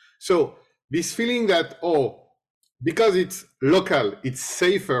 years. So this feeling that, because it's local, it's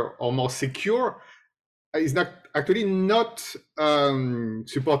safer or more secure, is actually not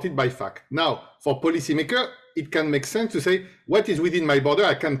supported by fact. Now, for policymakers, it can make sense to say, what is within my border,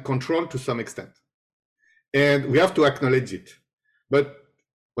 I can control to some extent. And we have to acknowledge it. But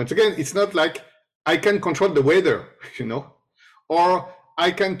once again, it's not like I can control the weather, or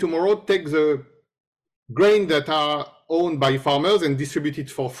I can tomorrow take the grain that are owned by farmers and distribute it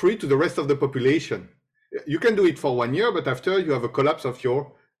for free to the rest of the population. You can do it for 1 year, but after you have a collapse of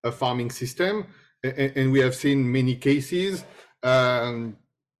your farming system. And we have seen many cases, when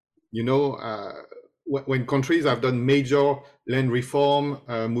countries have done major land reform,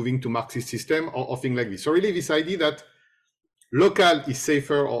 moving to Marxist system or things like this. So really this idea that local is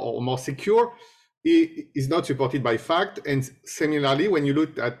safer or more secure is not supported by fact. And similarly, when you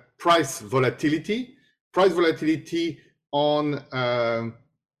look at price volatility on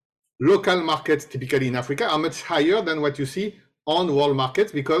local markets, typically in Africa, are much higher than what you see on world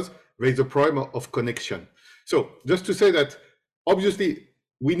markets because there is a problem of connection. So just to say that, obviously,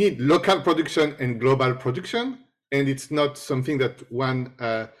 we need local production and global production, and it's not something that one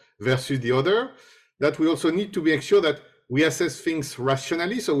versus the other. That we also need to make sure that we assess things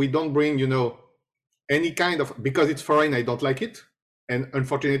rationally, so we don't bring, any kind of, because it's foreign, I don't like it. And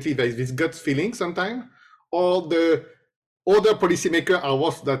unfortunately, there is this gut feeling sometimes, or the other policymakers are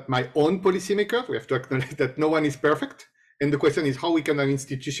worse than my own policymakers. We have to acknowledge that no one is perfect. And the question is how we can have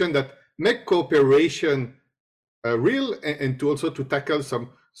institutions that make cooperation real, and to also to tackle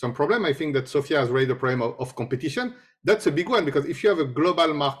some problem. I think that Sophia has raised the problem of competition. That's a big one, because if you have a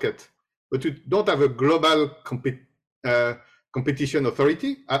global market, but you don't have a global competition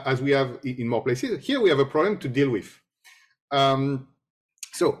authority, as we have in more places, here we have a problem to deal with.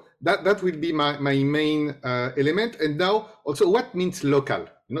 So that will be my main element. And now also, what means local?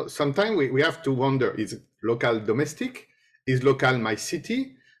 Sometimes we have to wonder, is it local domestic? Is local my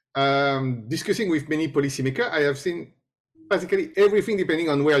city? Discussing with many policymakers, I have seen basically everything depending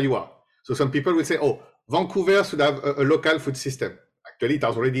on where you are. So some people will say, oh, Vancouver should have a local food system. Actually, it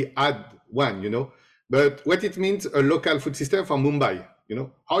has already had one, But what it means, a local food system for Mumbai,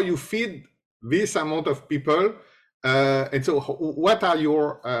 how you feed this amount of people. And so what are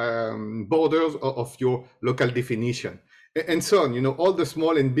your borders of your local definition? And so on, all the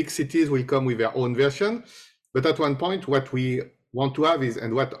small and big cities will come with their own version. But at one point, what we want to have is,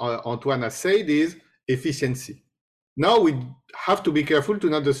 and what Antoine has said, is efficiency. Now we have to be careful to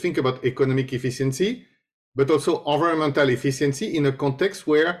not just think about economic efficiency, but also environmental efficiency in a context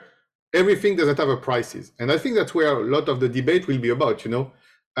where everything doesn't have a prices. And I think that's where a lot of the debate will be about,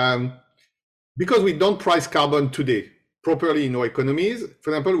 because we don't price carbon today properly in our economies. For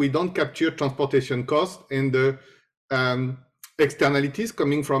example, we don't capture transportation costs and the externalities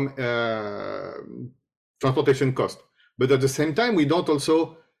coming from transportation costs. But at the same time, we don't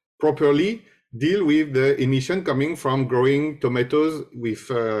also properly deal with the emission coming from growing tomatoes with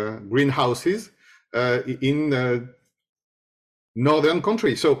greenhouses in northern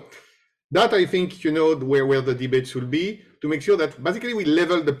countries. So that, I think, where the debates will be, to make sure that basically we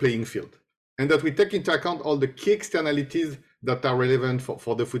level the playing field and that we take into account all the key externalities that are relevant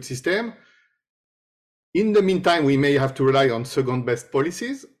for the food system. In the meantime, we may have to rely on second best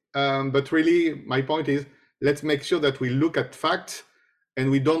policies, but really my point is, let's make sure that we look at facts and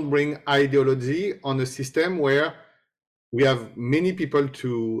we don't bring ideology on a system where we have many people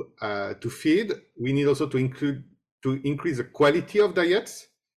to feed. We need also to increase the quality of diets,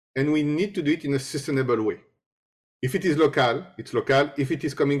 and we need to do it in a sustainable way. If it is local, it's local. If it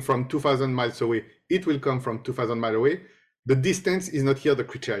is coming from 2,000 miles away, it will come from 2,000 miles away. The distance is not here the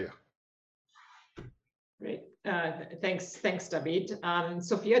criteria. Great. Thanks, David.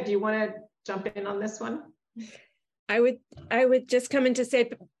 Sophia, do you want to jump in on this one? I would just come in to say,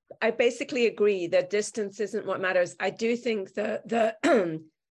 I basically agree that distance isn't what matters. I do think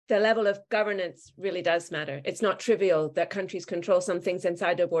the level of governance really does matter. It's not trivial that countries control some things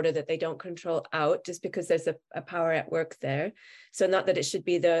inside their border that they don't control out, just because there's a power at work there. So not that it should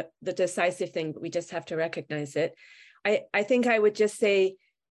be the decisive thing, but we just have to recognize it. I think I would just say,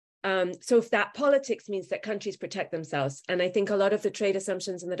 so if that politics means that countries protect themselves, and I think a lot of the trade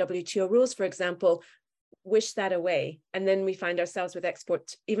assumptions in the WTO rules, for example, wish that away. And then we find ourselves with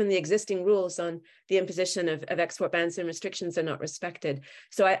export, even the existing rules on the imposition of export bans and restrictions are not respected.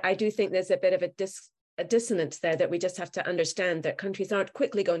 So I do think there's a bit of a dissonance there that we just have to understand, that countries aren't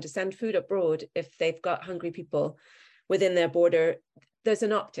quickly going to send food abroad if they've got hungry people within their border. There's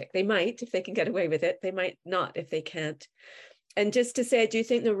an optic. They might if they can get away with it. They might not if they can't. And just to say, I do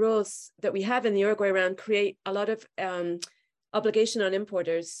think the rules that we have in the Uruguay round create a lot of obligation on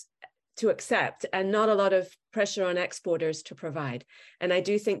importers to accept and not a lot of pressure on exporters to provide. And I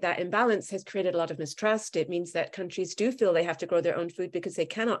do think that imbalance has created a lot of mistrust. It means that countries do feel they have to grow their own food because they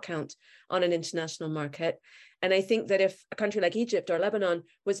cannot count on an international market. And I think that if a country like Egypt or Lebanon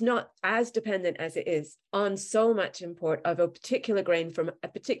was not as dependent as it is on so much import of a particular grain from a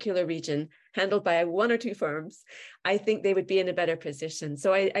particular region handled by one or two firms, I think they would be in a better position.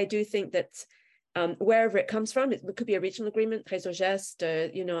 So I do think that wherever it comes from, it could be a regional agreement, Réseau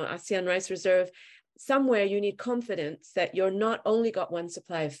Geste, ASEAN Rice Reserve, somewhere you need confidence that you're not only got one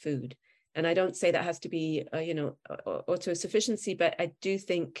supply of food. And I don't say that has to be, autosufficiency, but I do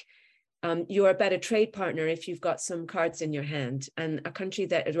think you're a better trade partner if you've got some cards in your hand. And a country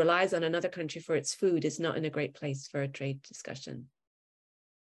that relies on another country for its food is not in a great place for a trade discussion.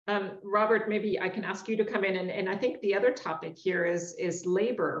 Robert, maybe I can ask you to come in, and I think the other topic here is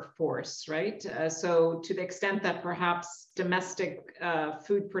labor force, right? So to the extent that perhaps domestic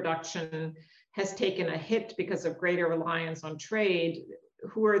food production has taken a hit because of greater reliance on trade,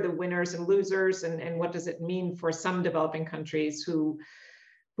 who are the winners and losers, and what does it mean for some developing countries who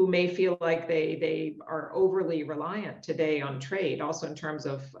may feel like they are overly reliant today on trade, also in terms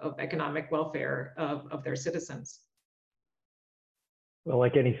of economic welfare of their citizens? Well,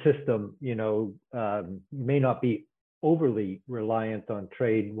 like any system, you may not be overly reliant on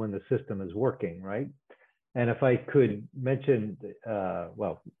trade when the system is working, right? And if I could mention,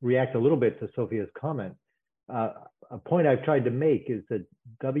 react a little bit to Sophia's comment, a point I've tried to make is that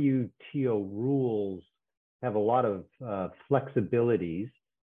WTO rules have a lot of flexibilities.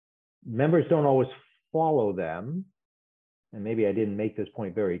 Members don't always follow them, and maybe I didn't make this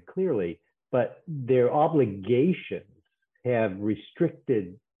point very clearly, but their obligations have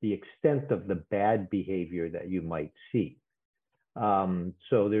restricted the extent of the bad behavior that you might see.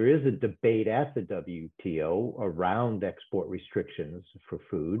 So there is a debate at the WTO around export restrictions for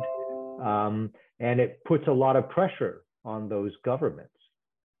food, and it puts a lot of pressure on those governments.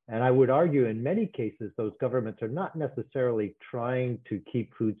 And I would argue in many cases, those governments are not necessarily trying to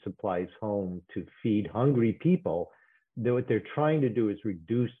keep food supplies home to feed hungry people. What they're trying to do is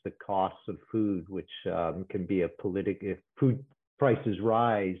reduce the costs of food, which can be if food prices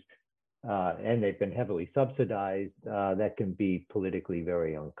rise and they've been heavily subsidized, that can be politically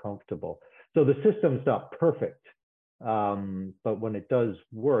very uncomfortable. So the system's not perfect, but when it does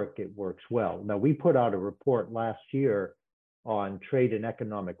work, it works well. Now, we put out a report last year on trade and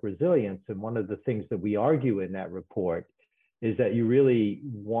economic resilience, and one of the things that we argue in that report is that you really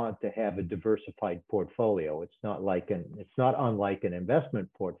want to have a diversified portfolio. It's not unlike an investment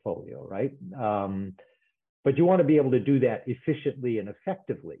portfolio, right? But you want to be able to do that efficiently and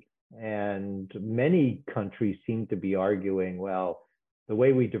effectively. And many countries seem to be arguing, well, the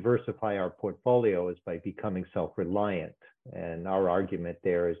way we diversify our portfolio is by becoming self-reliant. And our argument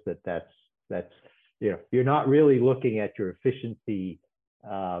there is that that's you're not really looking at your efficiency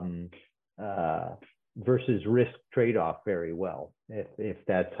versus risk trade-off very well, if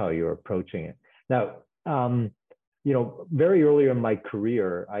that's how you're approaching it. Now, very early in my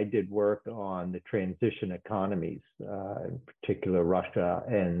career, I did work on the transition economies, in particular Russia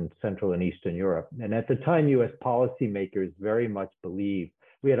and Central and Eastern Europe. And at the time, US policymakers very much believed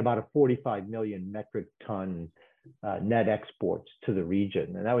we had about a 45 million metric ton net exports to the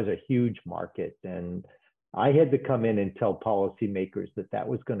region. And that was a huge market. And I had to come in and tell policymakers that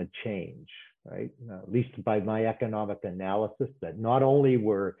was going to change, right? At least by my economic analysis, that not only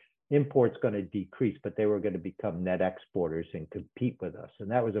were imports going to decrease, but they were going to become net exporters and compete with us.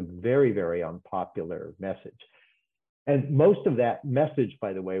 And that was a very, very unpopular message. And most of that message,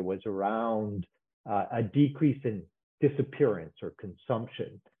 by the way, was around a decrease in disappearance or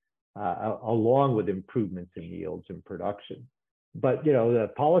consumption, along with improvements in yields and production. But, the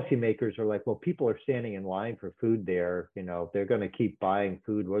policymakers are like, well, people are standing in line for food there. They're going to keep buying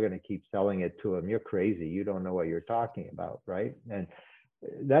food. We're going to keep selling it to them. You're crazy. You don't know what you're talking about, right? And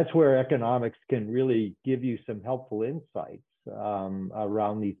that's where economics can really give you some helpful insights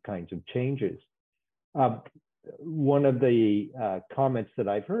around these kinds of changes. One of the comments that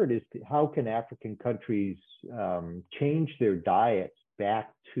I've heard is, how can African countries change their diets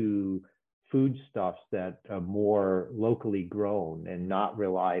back to foodstuffs that are more locally grown and not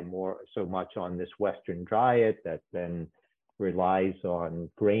rely so much on this Western diet that then relies on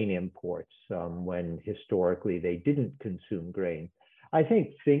grain imports when historically they didn't consume grain. I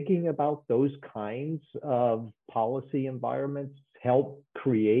think thinking about those kinds of policy environments help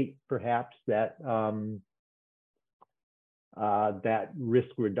create perhaps that risk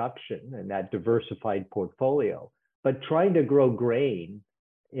reduction and that diversified portfolio. But trying to grow grain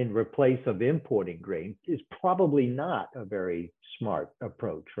in replace of importing grain is probably not a very smart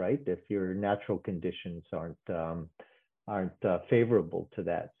approach, right? If your natural conditions aren't favorable to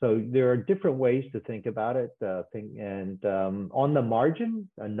that. So there are different ways to think about it. On the margin,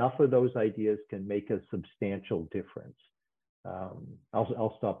 enough of those ideas can make a substantial difference.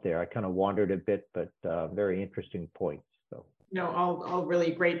 I'll stop there. I kind of wandered a bit, but very interesting points. So. No, all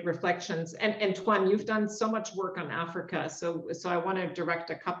really great reflections. And Tuan, you've done so much work on Africa. So I want to direct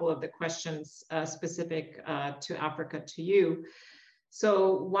a couple of the questions specific to Africa to you.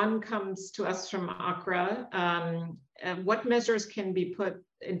 So one comes to us from Accra. What measures can be put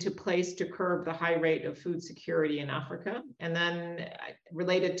into place to curb the high rate of food security in Africa? And then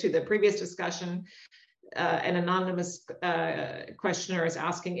related to the previous discussion, an anonymous questioner is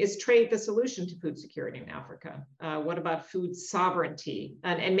asking, is trade the solution to food security in Africa? What about food sovereignty?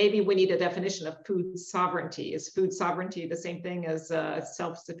 And maybe we need a definition of food sovereignty. Is food sovereignty the same thing as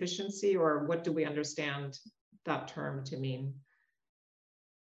self-sufficiency, or what do we understand that term to mean?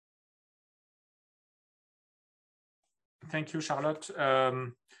 Thank you, Charlotte.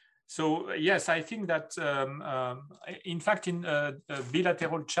 So yes, I think that in fact in a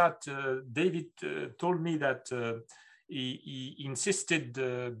bilateral chat, David told me that he insisted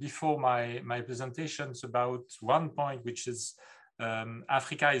before my presentations about one point, which is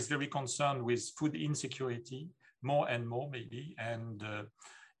Africa is very concerned with food insecurity, more and more maybe, and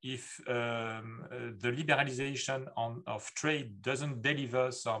if the liberalization of trade doesn't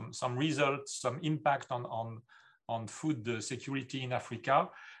deliver some results, some impact on food security in Africa,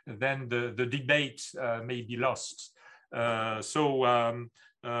 then the debate may be lost. So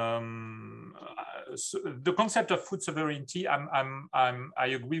the concept of food sovereignty, I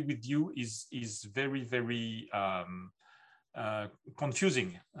agree with you, is very, very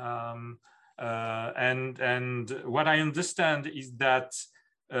confusing. And what I understand is that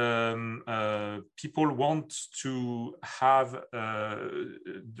people want to have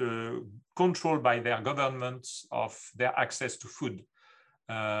the control by their governments of their access to food.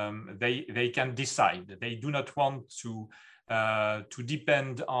 They can decide. They do not want to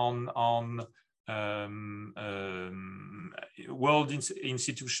depend on world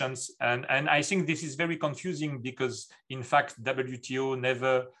institutions, and I think this is very confusing because in fact WTO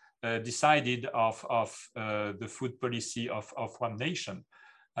never decided of the food policy of one nation.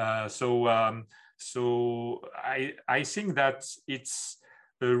 So I think that it's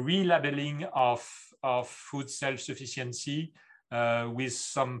a relabeling of food self-sufficiency with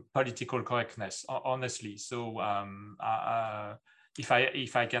some political correctness, honestly. So if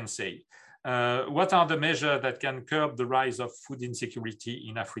I can say, what are the measures that can curb the rise of food insecurity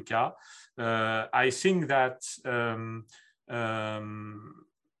in Africa? I think that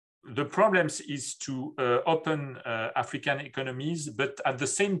the problems is to open African economies, but at the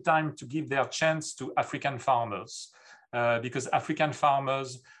same time to give their chance to African farmers, because African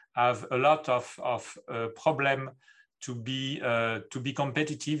farmers have a lot of problem to be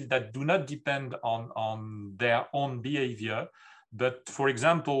competitive that do not depend on their own behavior. But for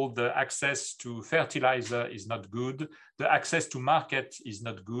example, the access to fertilizer is not good, the access to market is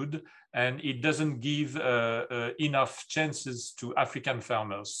not good, and it doesn't give enough chances to African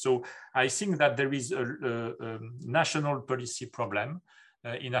farmers. So I think that there is a national policy problem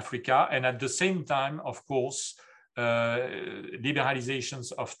in Africa, and at the same time, of course,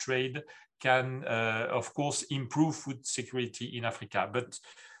 liberalizations of trade can, of course, improve food security in Africa. But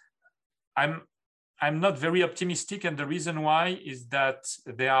I'm not very optimistic, and the reason why is that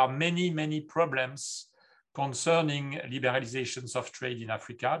there are many problems concerning liberalizations of trade in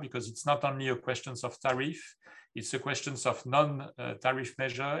Africa, because it's not only a question of tariff, it's a question of non-tariff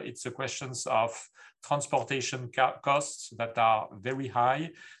measure, it's a question of transportation costs that are very high,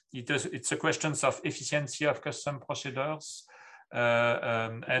 it's a question of efficiency of custom procedures.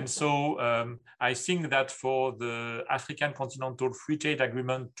 And so I think that for the African Continental Free Trade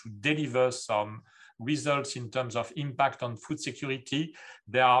Agreement to deliver some results in terms of impact on food security,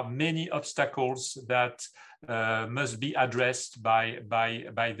 there are many obstacles that must be addressed by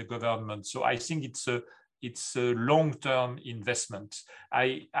the government. So I think it's a long-term investment.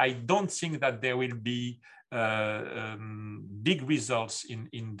 I don't think that there will be big results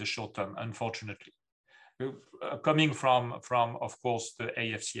in the short term, unfortunately, coming from of course the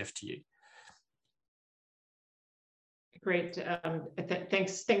AFCFTA. Great,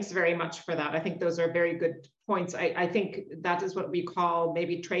 thanks very much for that. I think those are very good points. I think that is what we call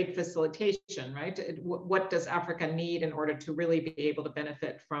maybe trade facilitation, right? What does Africa need in order to really be able to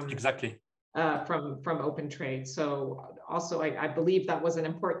benefit from exactly from open trade? So also, I believe that was an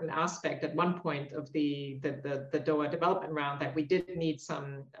important aspect at one point of the Doha development round, that we did need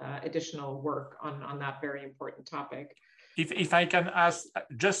some additional work on that very important topic. If I can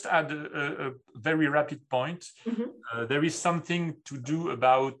just add a very rapid point, there is something to do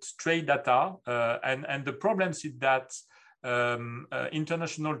about trade data, and the problem is that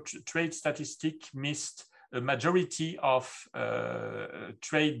international trade statistics missed a majority of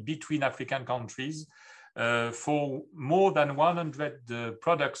trade between African countries. For more than 100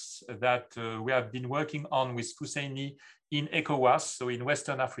 products that we have been working on with Fuseni in ECOWAS, so in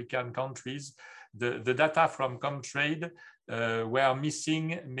Western African countries, the data from Comtrade were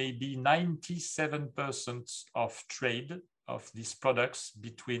missing maybe 97% of trade of these products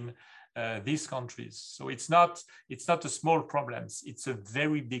between these countries. So it's not a small problem, it's a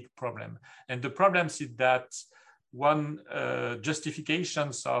very big problem. And the problem is that one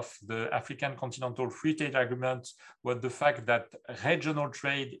justifications of the African Continental Free Trade Agreement was the fact that regional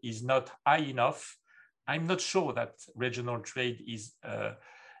trade is not high enough. I'm not sure that regional trade is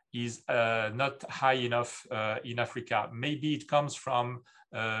not high enough in Africa. Maybe it comes from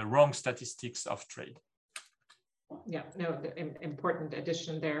wrong statistics of trade. Yeah, no, important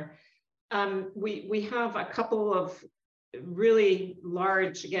addition there. We have a couple of really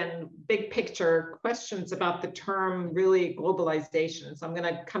large, again, big picture questions about the term really globalization. So I'm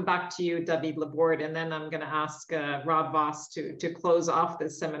going to come back to you, David Laborde, and then I'm going to ask Rob Voss to close off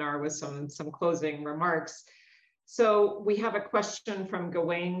this seminar with some closing remarks. So we have a question from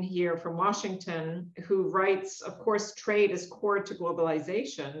Gawain here from Washington, who writes, of course, trade is core to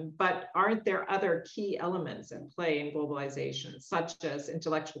globalization, but aren't there other key elements in play in globalization, such as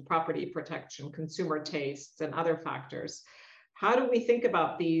intellectual property protection, consumer tastes, and other factors? How do we think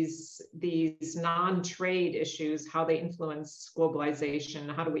about these non-trade issues, how they influence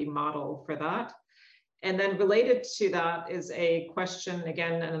globalization? How do we model for that? And then related to that is a question,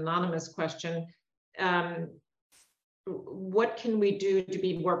 again, an anonymous question. What can we do to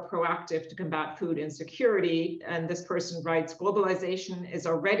be more proactive to combat food insecurity? And this person writes, globalization is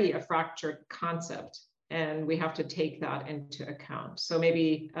already a fractured concept, and we have to take that into account. So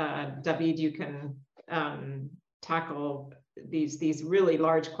maybe, David, you can tackle these really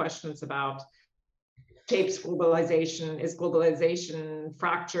large questions about shapes globalization. Is globalization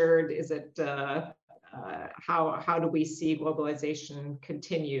fractured? Is it how do we see globalization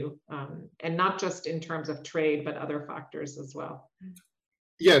continue, and not just in terms of trade, but other factors as well?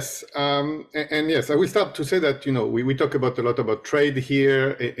 Yes, and yes, I will start to say that, you know, we talk about a lot about trade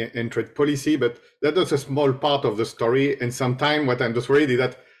here and trade policy, but that is a small part of the story. And sometimes what I'm just worried is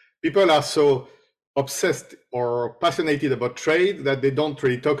that people are so obsessed or passionate about trade that they don't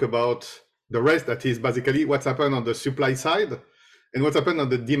really talk about the rest, that is basically what's happened on the supply side and what's happened on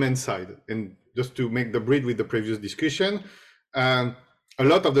the demand side. And just to make the bridge with the previous discussion, a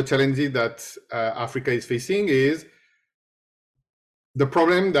lot of the challenges that Africa is facing is the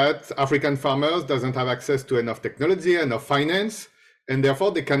problem that African farmers doesn't have access to enough technology, enough finance, and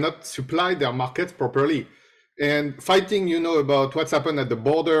therefore they cannot supply their markets properly. And fighting, you know, about what's happened at the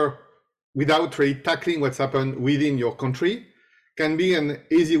border without really tackling what's happened within your country can be an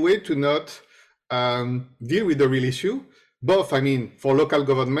easy way to not deal with the real issue, both, I mean, for local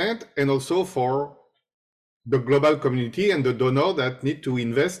government and also for the global community and the donor that need to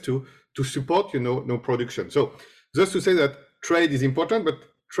invest to support, you know, production. So just to say that trade is important, but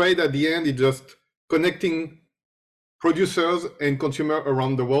trade at the end is just connecting producers and consumers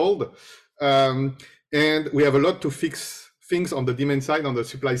around the world. And we have a lot to fix things on the demand side, on the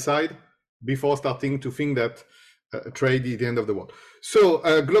supply side, before starting to think that trade is the end of the world. So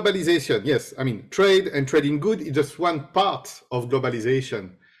globalization, yes, I mean, trade and trading good is just one part of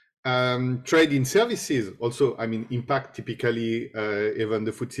globalization. Trade in services also, I mean, impact typically even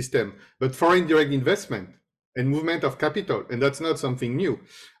the food system, but foreign direct investment and movement of capital, and that's not something new.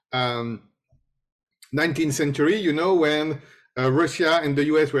 19th century, you know, when Russia and the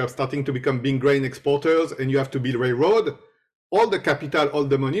US were starting to become big grain exporters and you have to build railroad, all the capital, all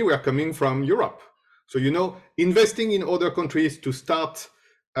the money were coming from Europe. So, you know, investing in other countries to start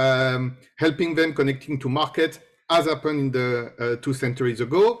helping them connecting to market, as happened in the 2 centuries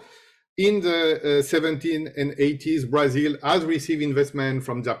ago. In the 17 and 80s, Brazil has received investment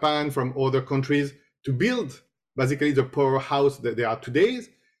from Japan, from other countries to build basically the powerhouse that they are today.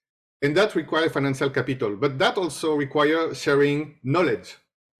 And that requires financial capital, but that also requires sharing knowledge,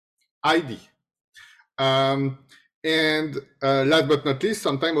 ID. And last but not least,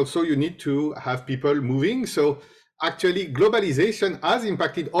 sometimes also you need to have people moving. So actually globalization has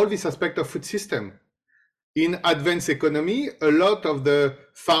impacted all these aspects of food system. In advanced economy, a lot of the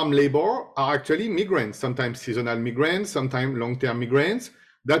farm labor are actually migrants, sometimes seasonal migrants, sometimes long-term migrants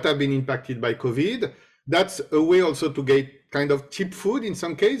that have been impacted by COVID. That's a way also to get kind of cheap food in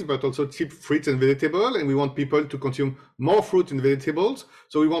some cases, but also cheap fruits and vegetables. And we want people to consume more fruit and vegetables.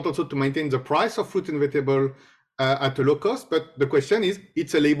 So we want also to maintain the price of fruit and vegetable at a low cost. But the question is,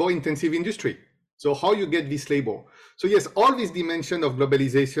 it's a labor-intensive industry. So how you get this labor? So yes, all these dimensions of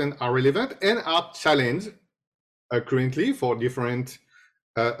globalization are relevant and are challenged currently for different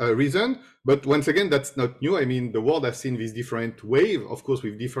reasons. But once again, that's not new. I mean, the world has seen this different wave, of course,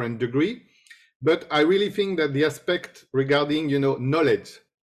 with different degree. But I really think that the aspect regarding, you know, knowledge,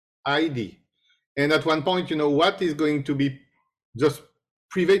 ID, and at one point, you know, what is going to be just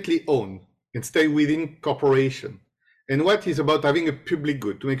privately owned and stay within corporation, and what is about having a public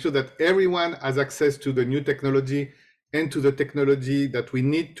good, to make sure that everyone has access to the new technology and to the technology that we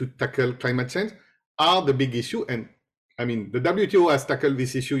need to tackle climate change, are the big issue. And I mean, the WTO has tackled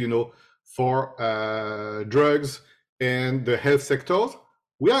this issue, you know, for drugs and the health sectors.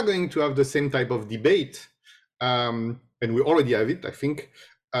 We are going to have the same type of debate, and we already have it, I think,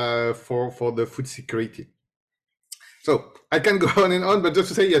 for the food security. So I can go on and on, but just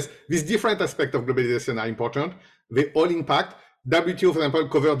to say, yes, these different aspects of globalization are important. They all impact. WTO, for example,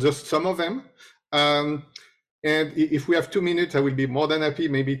 covered just some of them. And if we have 2 minutes, I will be more than happy,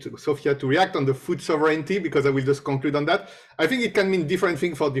 maybe to Sophia, to react on the food sovereignty, because I will just conclude on that. I think it can mean different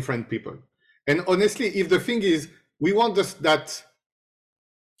things for different people. And honestly, if the thing is, we want just that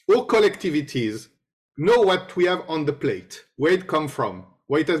all collectivities know what we have on the plate, where it comes from,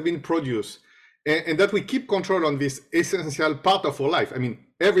 where it has been produced, and that we keep control on this essential part of our life. I mean,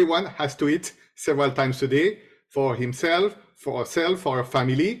 everyone has to eat several times a day for himself, for herself, for her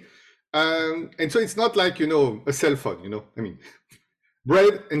family. And so it's not like, you know, a cell phone, you know, I mean,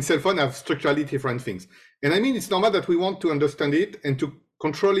 bread and cell phone have structurally different things. And I mean, it's normal that we want to understand it and to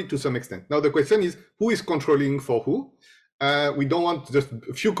control it to some extent. Now, the question is, who is controlling for who? We don't want just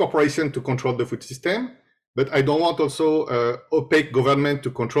a few corporations to control the food system, but I don't want also opaque government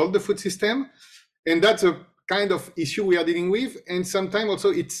to control the food system. And that's a kind of issue we are dealing with. And sometimes also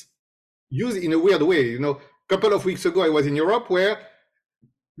it's used in a weird way. You know, a couple of weeks ago, I was in Europe where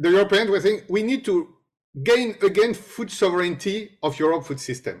the Europeans were saying, we need to gain again food sovereignty of Europe food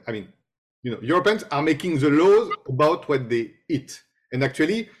system. I mean, you know, Europeans are making the laws about what they eat. And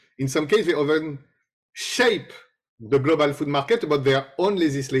actually, in some cases, they even shape the global food market about their own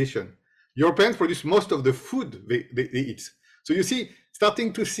legislation. Europeans produce most of the food they eat. So you see,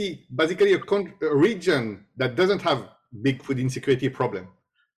 starting to see basically a region that doesn't have big food insecurity problem,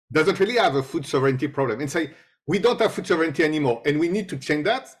 doesn't really have a food sovereignty problem, and say, we don't have food sovereignty anymore, and we need to change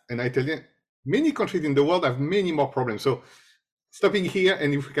that. And I tell you, many countries in the world have many more problems. So stopping here,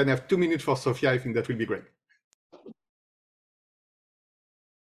 and if we can have 2 minutes for Sophia, I think that will be great.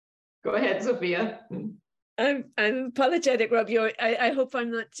 Go ahead, Sophia. I'm apologetic, Rob. I hope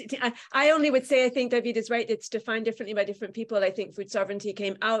I'm not. I only would say I think David is right. It's defined differently by different people. I think food sovereignty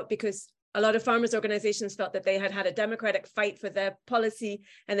came out because a lot of farmers' organizations felt that they had had a democratic fight for their policy,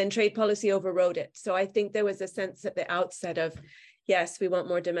 and then trade policy overrode it. So I think there was a sense at the outset of, yes, we want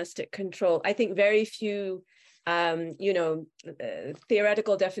more domestic control. I think very few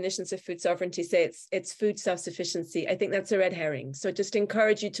theoretical definitions of food sovereignty say it's food self-sufficiency. I think that's a red herring. So just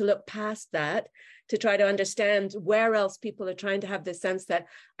encourage you to look past that to try to understand where else people are trying to have this sense that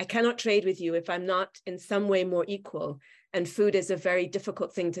I cannot trade with you if I'm not in some way more equal. And food is a very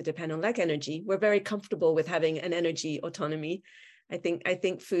difficult thing to depend on, like energy. We're very comfortable with having an energy autonomy. I think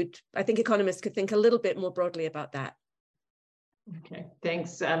economists could think a little bit more broadly about that. Okay,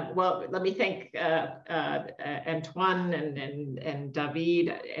 thanks. Well, let me thank Antoine and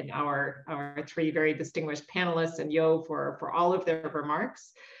David and our three very distinguished panelists, and Jo for all of their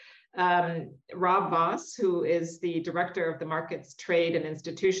remarks. Rob Voss, who is the director of the Markets, Trade and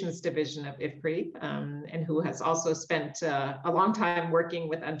Institutions Division of IFPRI, and who has also spent a long time working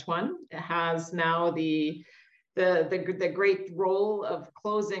with Antoine, has now the great role of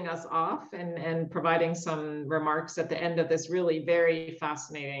closing us off and providing some remarks at the end of this really very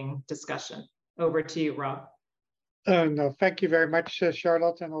fascinating discussion. Over to you, Rob. No, thank you very much,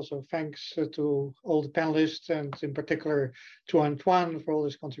 Charlotte, and also thanks to all the panelists, and in particular to Antoine for all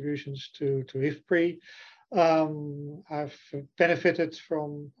his contributions to IFPRI. I've benefited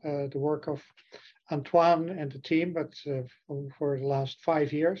from the work of Antoine and the team, but for the last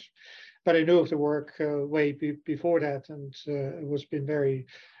 5 years. But I knew of the work way before that, and it was been very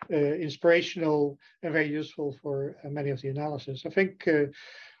inspirational and very useful for many of the analysis. I think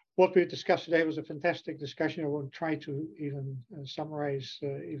what we discussed today was a fantastic discussion. I won't try to even summarize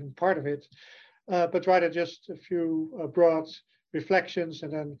even part of it, but rather just a few broad reflections,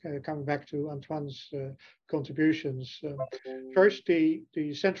 and then coming back to Antoine's contributions. First, the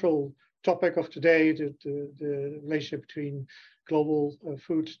central topic of today, the relationship between global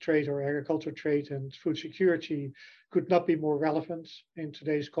food trade or agriculture trade and food security, could not be more relevant in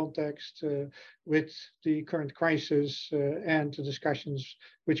today's context with the current crisis and the discussions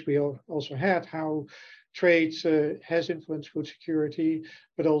which we also had, how trade has influenced food security,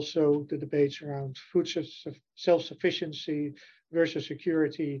 but also the debates around food self-sufficiency versus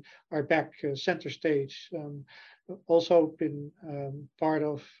security are back center stage. Also been part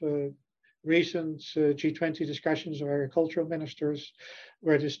of recent G20 discussions of agricultural ministers,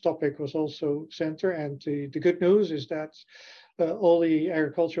 where this topic was also center. And the good news is that all the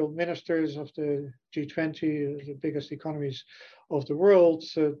agricultural ministers of the G20, the biggest economies of the world,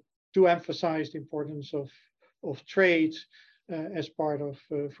 do emphasize the importance of trade as part of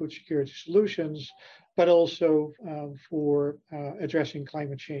food security solutions, but also for addressing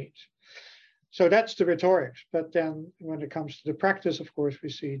climate change. So that's the rhetorics. But then when it comes to the practice, of course, we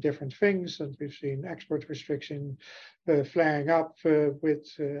see different things, and we've seen export restriction flaring up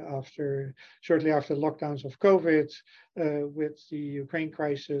shortly after lockdowns of COVID, with the Ukraine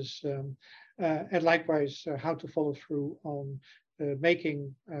crisis, and likewise how to follow through on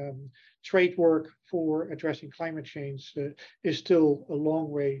making trade work for addressing climate change is still a long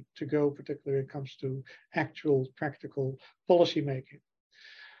way to go, particularly when it comes to actual practical policy making.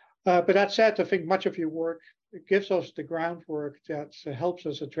 But that said, I think much of your work gives us the groundwork that helps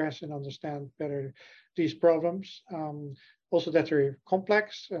us address and understand better these problems. Also that they're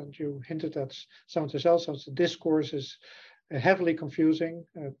complex, and you hinted at some of this also. The discourse is heavily confusing.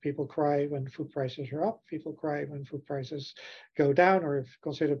 People cry when food prices are up. People cry when food prices go down or if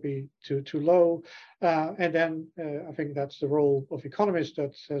considered to be too low. And then I think that's the role of economists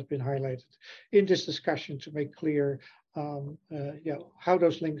that has been highlighted in this discussion to make clear how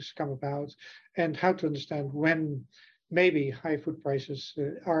those links come about and how to understand when maybe high food prices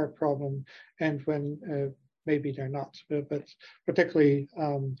are a problem and when maybe they're not. But particularly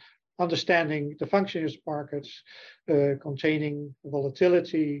understanding the functioning of markets containing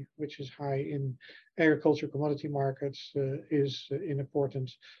volatility, which is high in agriculture commodity markets, is an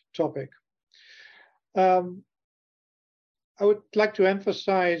important topic. I would like to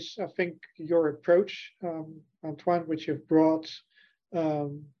emphasize, I think, your approach, Antoine, which you've brought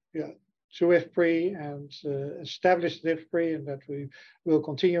to IFPRI and established IFPRI, and that we will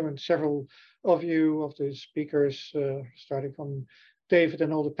continue. And several of you, of the speakers, starting from David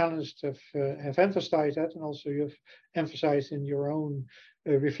and all the panelists, have emphasized that, and also you've emphasized in your own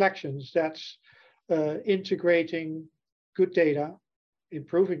reflections, that's integrating good data,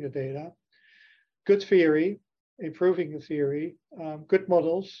 improving the data, good theory, improving the theory, good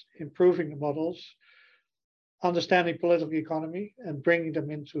models, improving the models, understanding political economy and bringing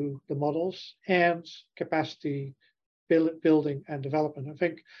them into the models, and capacity building and development. I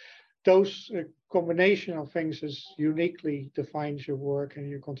think those combination of things is uniquely defines your work and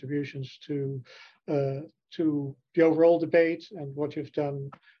your contributions to the overall debate, and what you've done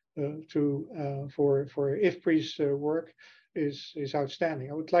for IFPRI's work is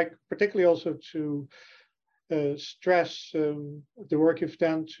outstanding. I would like particularly also to stress the work you've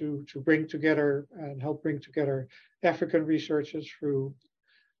done to bring together and help bring together African researchers through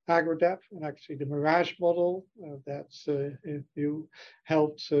AgroDep, and actually the Mirage model that you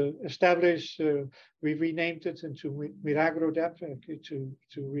helped establish. We renamed it into MIRAGRODEP to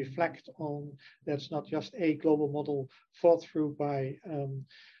reflect on that's not just a global model thought through by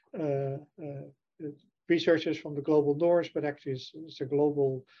researchers from the global north, but actually it's a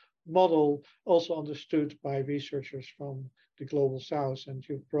global model also understood by researchers from the global south, and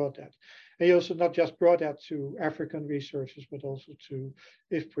you've brought that. And you also not just brought that to African researchers, but also to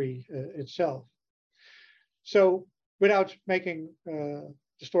IFPRI itself. So without making the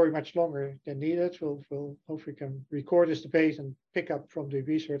story much longer than needed, we'll hopefully can record this debate and pick up from the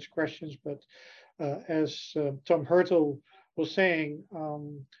research questions. But as Tom Hurtel was saying,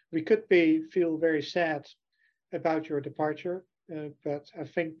 we could feel very sad about your departure. But I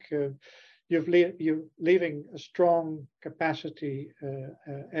think you're leaving a strong capacity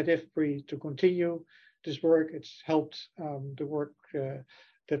at IFPRI to continue this work. It's helped the work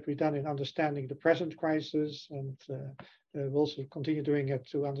that we've done in understanding the present crisis, and we'll also continue doing it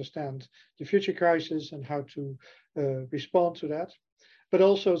to understand the future crisis and how to respond to that. But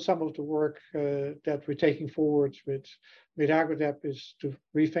also some of the work that we're taking forward with AgroDep is to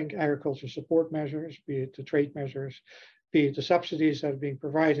rethink agriculture support measures, be it the trade measures, be it the subsidies that are being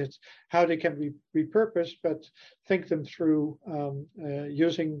provided, how they can be repurposed, but think them through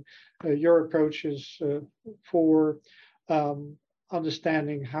using your approaches for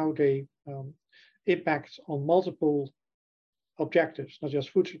understanding how they impact on multiple objectives, not just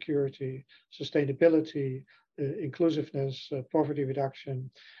food security, sustainability, inclusiveness, poverty reduction,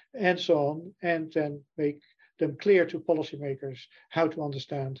 and so on, and then make them clear to policymakers how to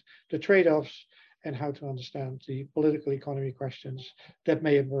understand the trade-offs and how to understand the political economy questions that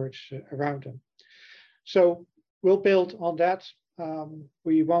may emerge around them. So we'll build on that.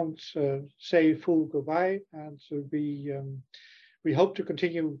 We won't say full goodbye, and so we hope to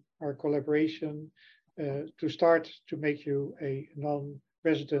continue our collaboration to start to make you a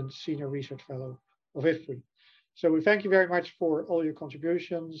Resident Senior Research Fellow of IFPRI. So we thank you very much for all your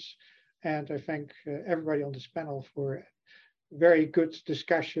contributions, and I thank everybody on this panel for very good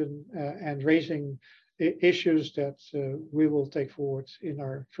discussion and raising issues that we will take forward in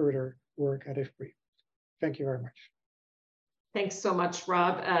our further work at IFPRI. Thank you very much. Thanks so much,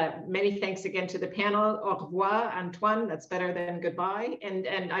 Rob. Many thanks again to the panel. Au revoir, Antoine. That's better than goodbye.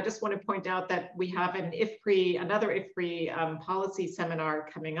 And I just want to point out that we have another IFPRI policy seminar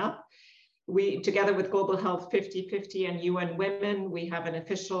coming up. We, together with Global Health 50/50 and UN Women, we have an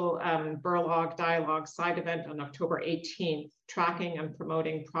official Berlog Dialogue side event on October 18th, tracking and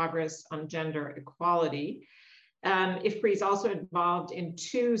promoting progress on gender equality. IFPRI is also involved in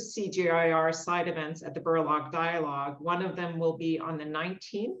 2 CGIAR side events at the Berlog Dialogue. One of them will be on the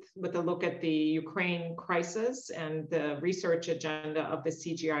 19th with a look at the Ukraine crisis and the research agenda of the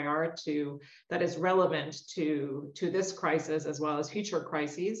CGIAR that is relevant to this crisis as well as future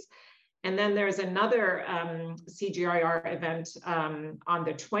crises. And then there's another CGIAR event on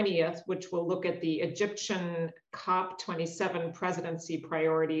the 20th, which will look at the Egyptian COP27 presidency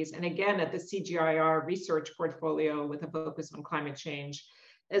priorities, and again at the CGIAR research portfolio with a focus on climate change,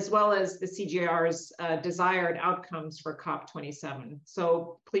 as well as the CGIAR's desired outcomes for COP27.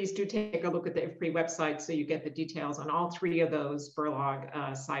 So please do take a look at the IFPRI website so you get the details on all 3 of those Berlog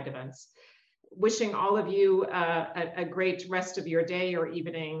side events. Wishing all of you a great rest of your day or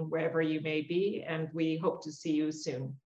evening, wherever you may be, and we hope to see you soon.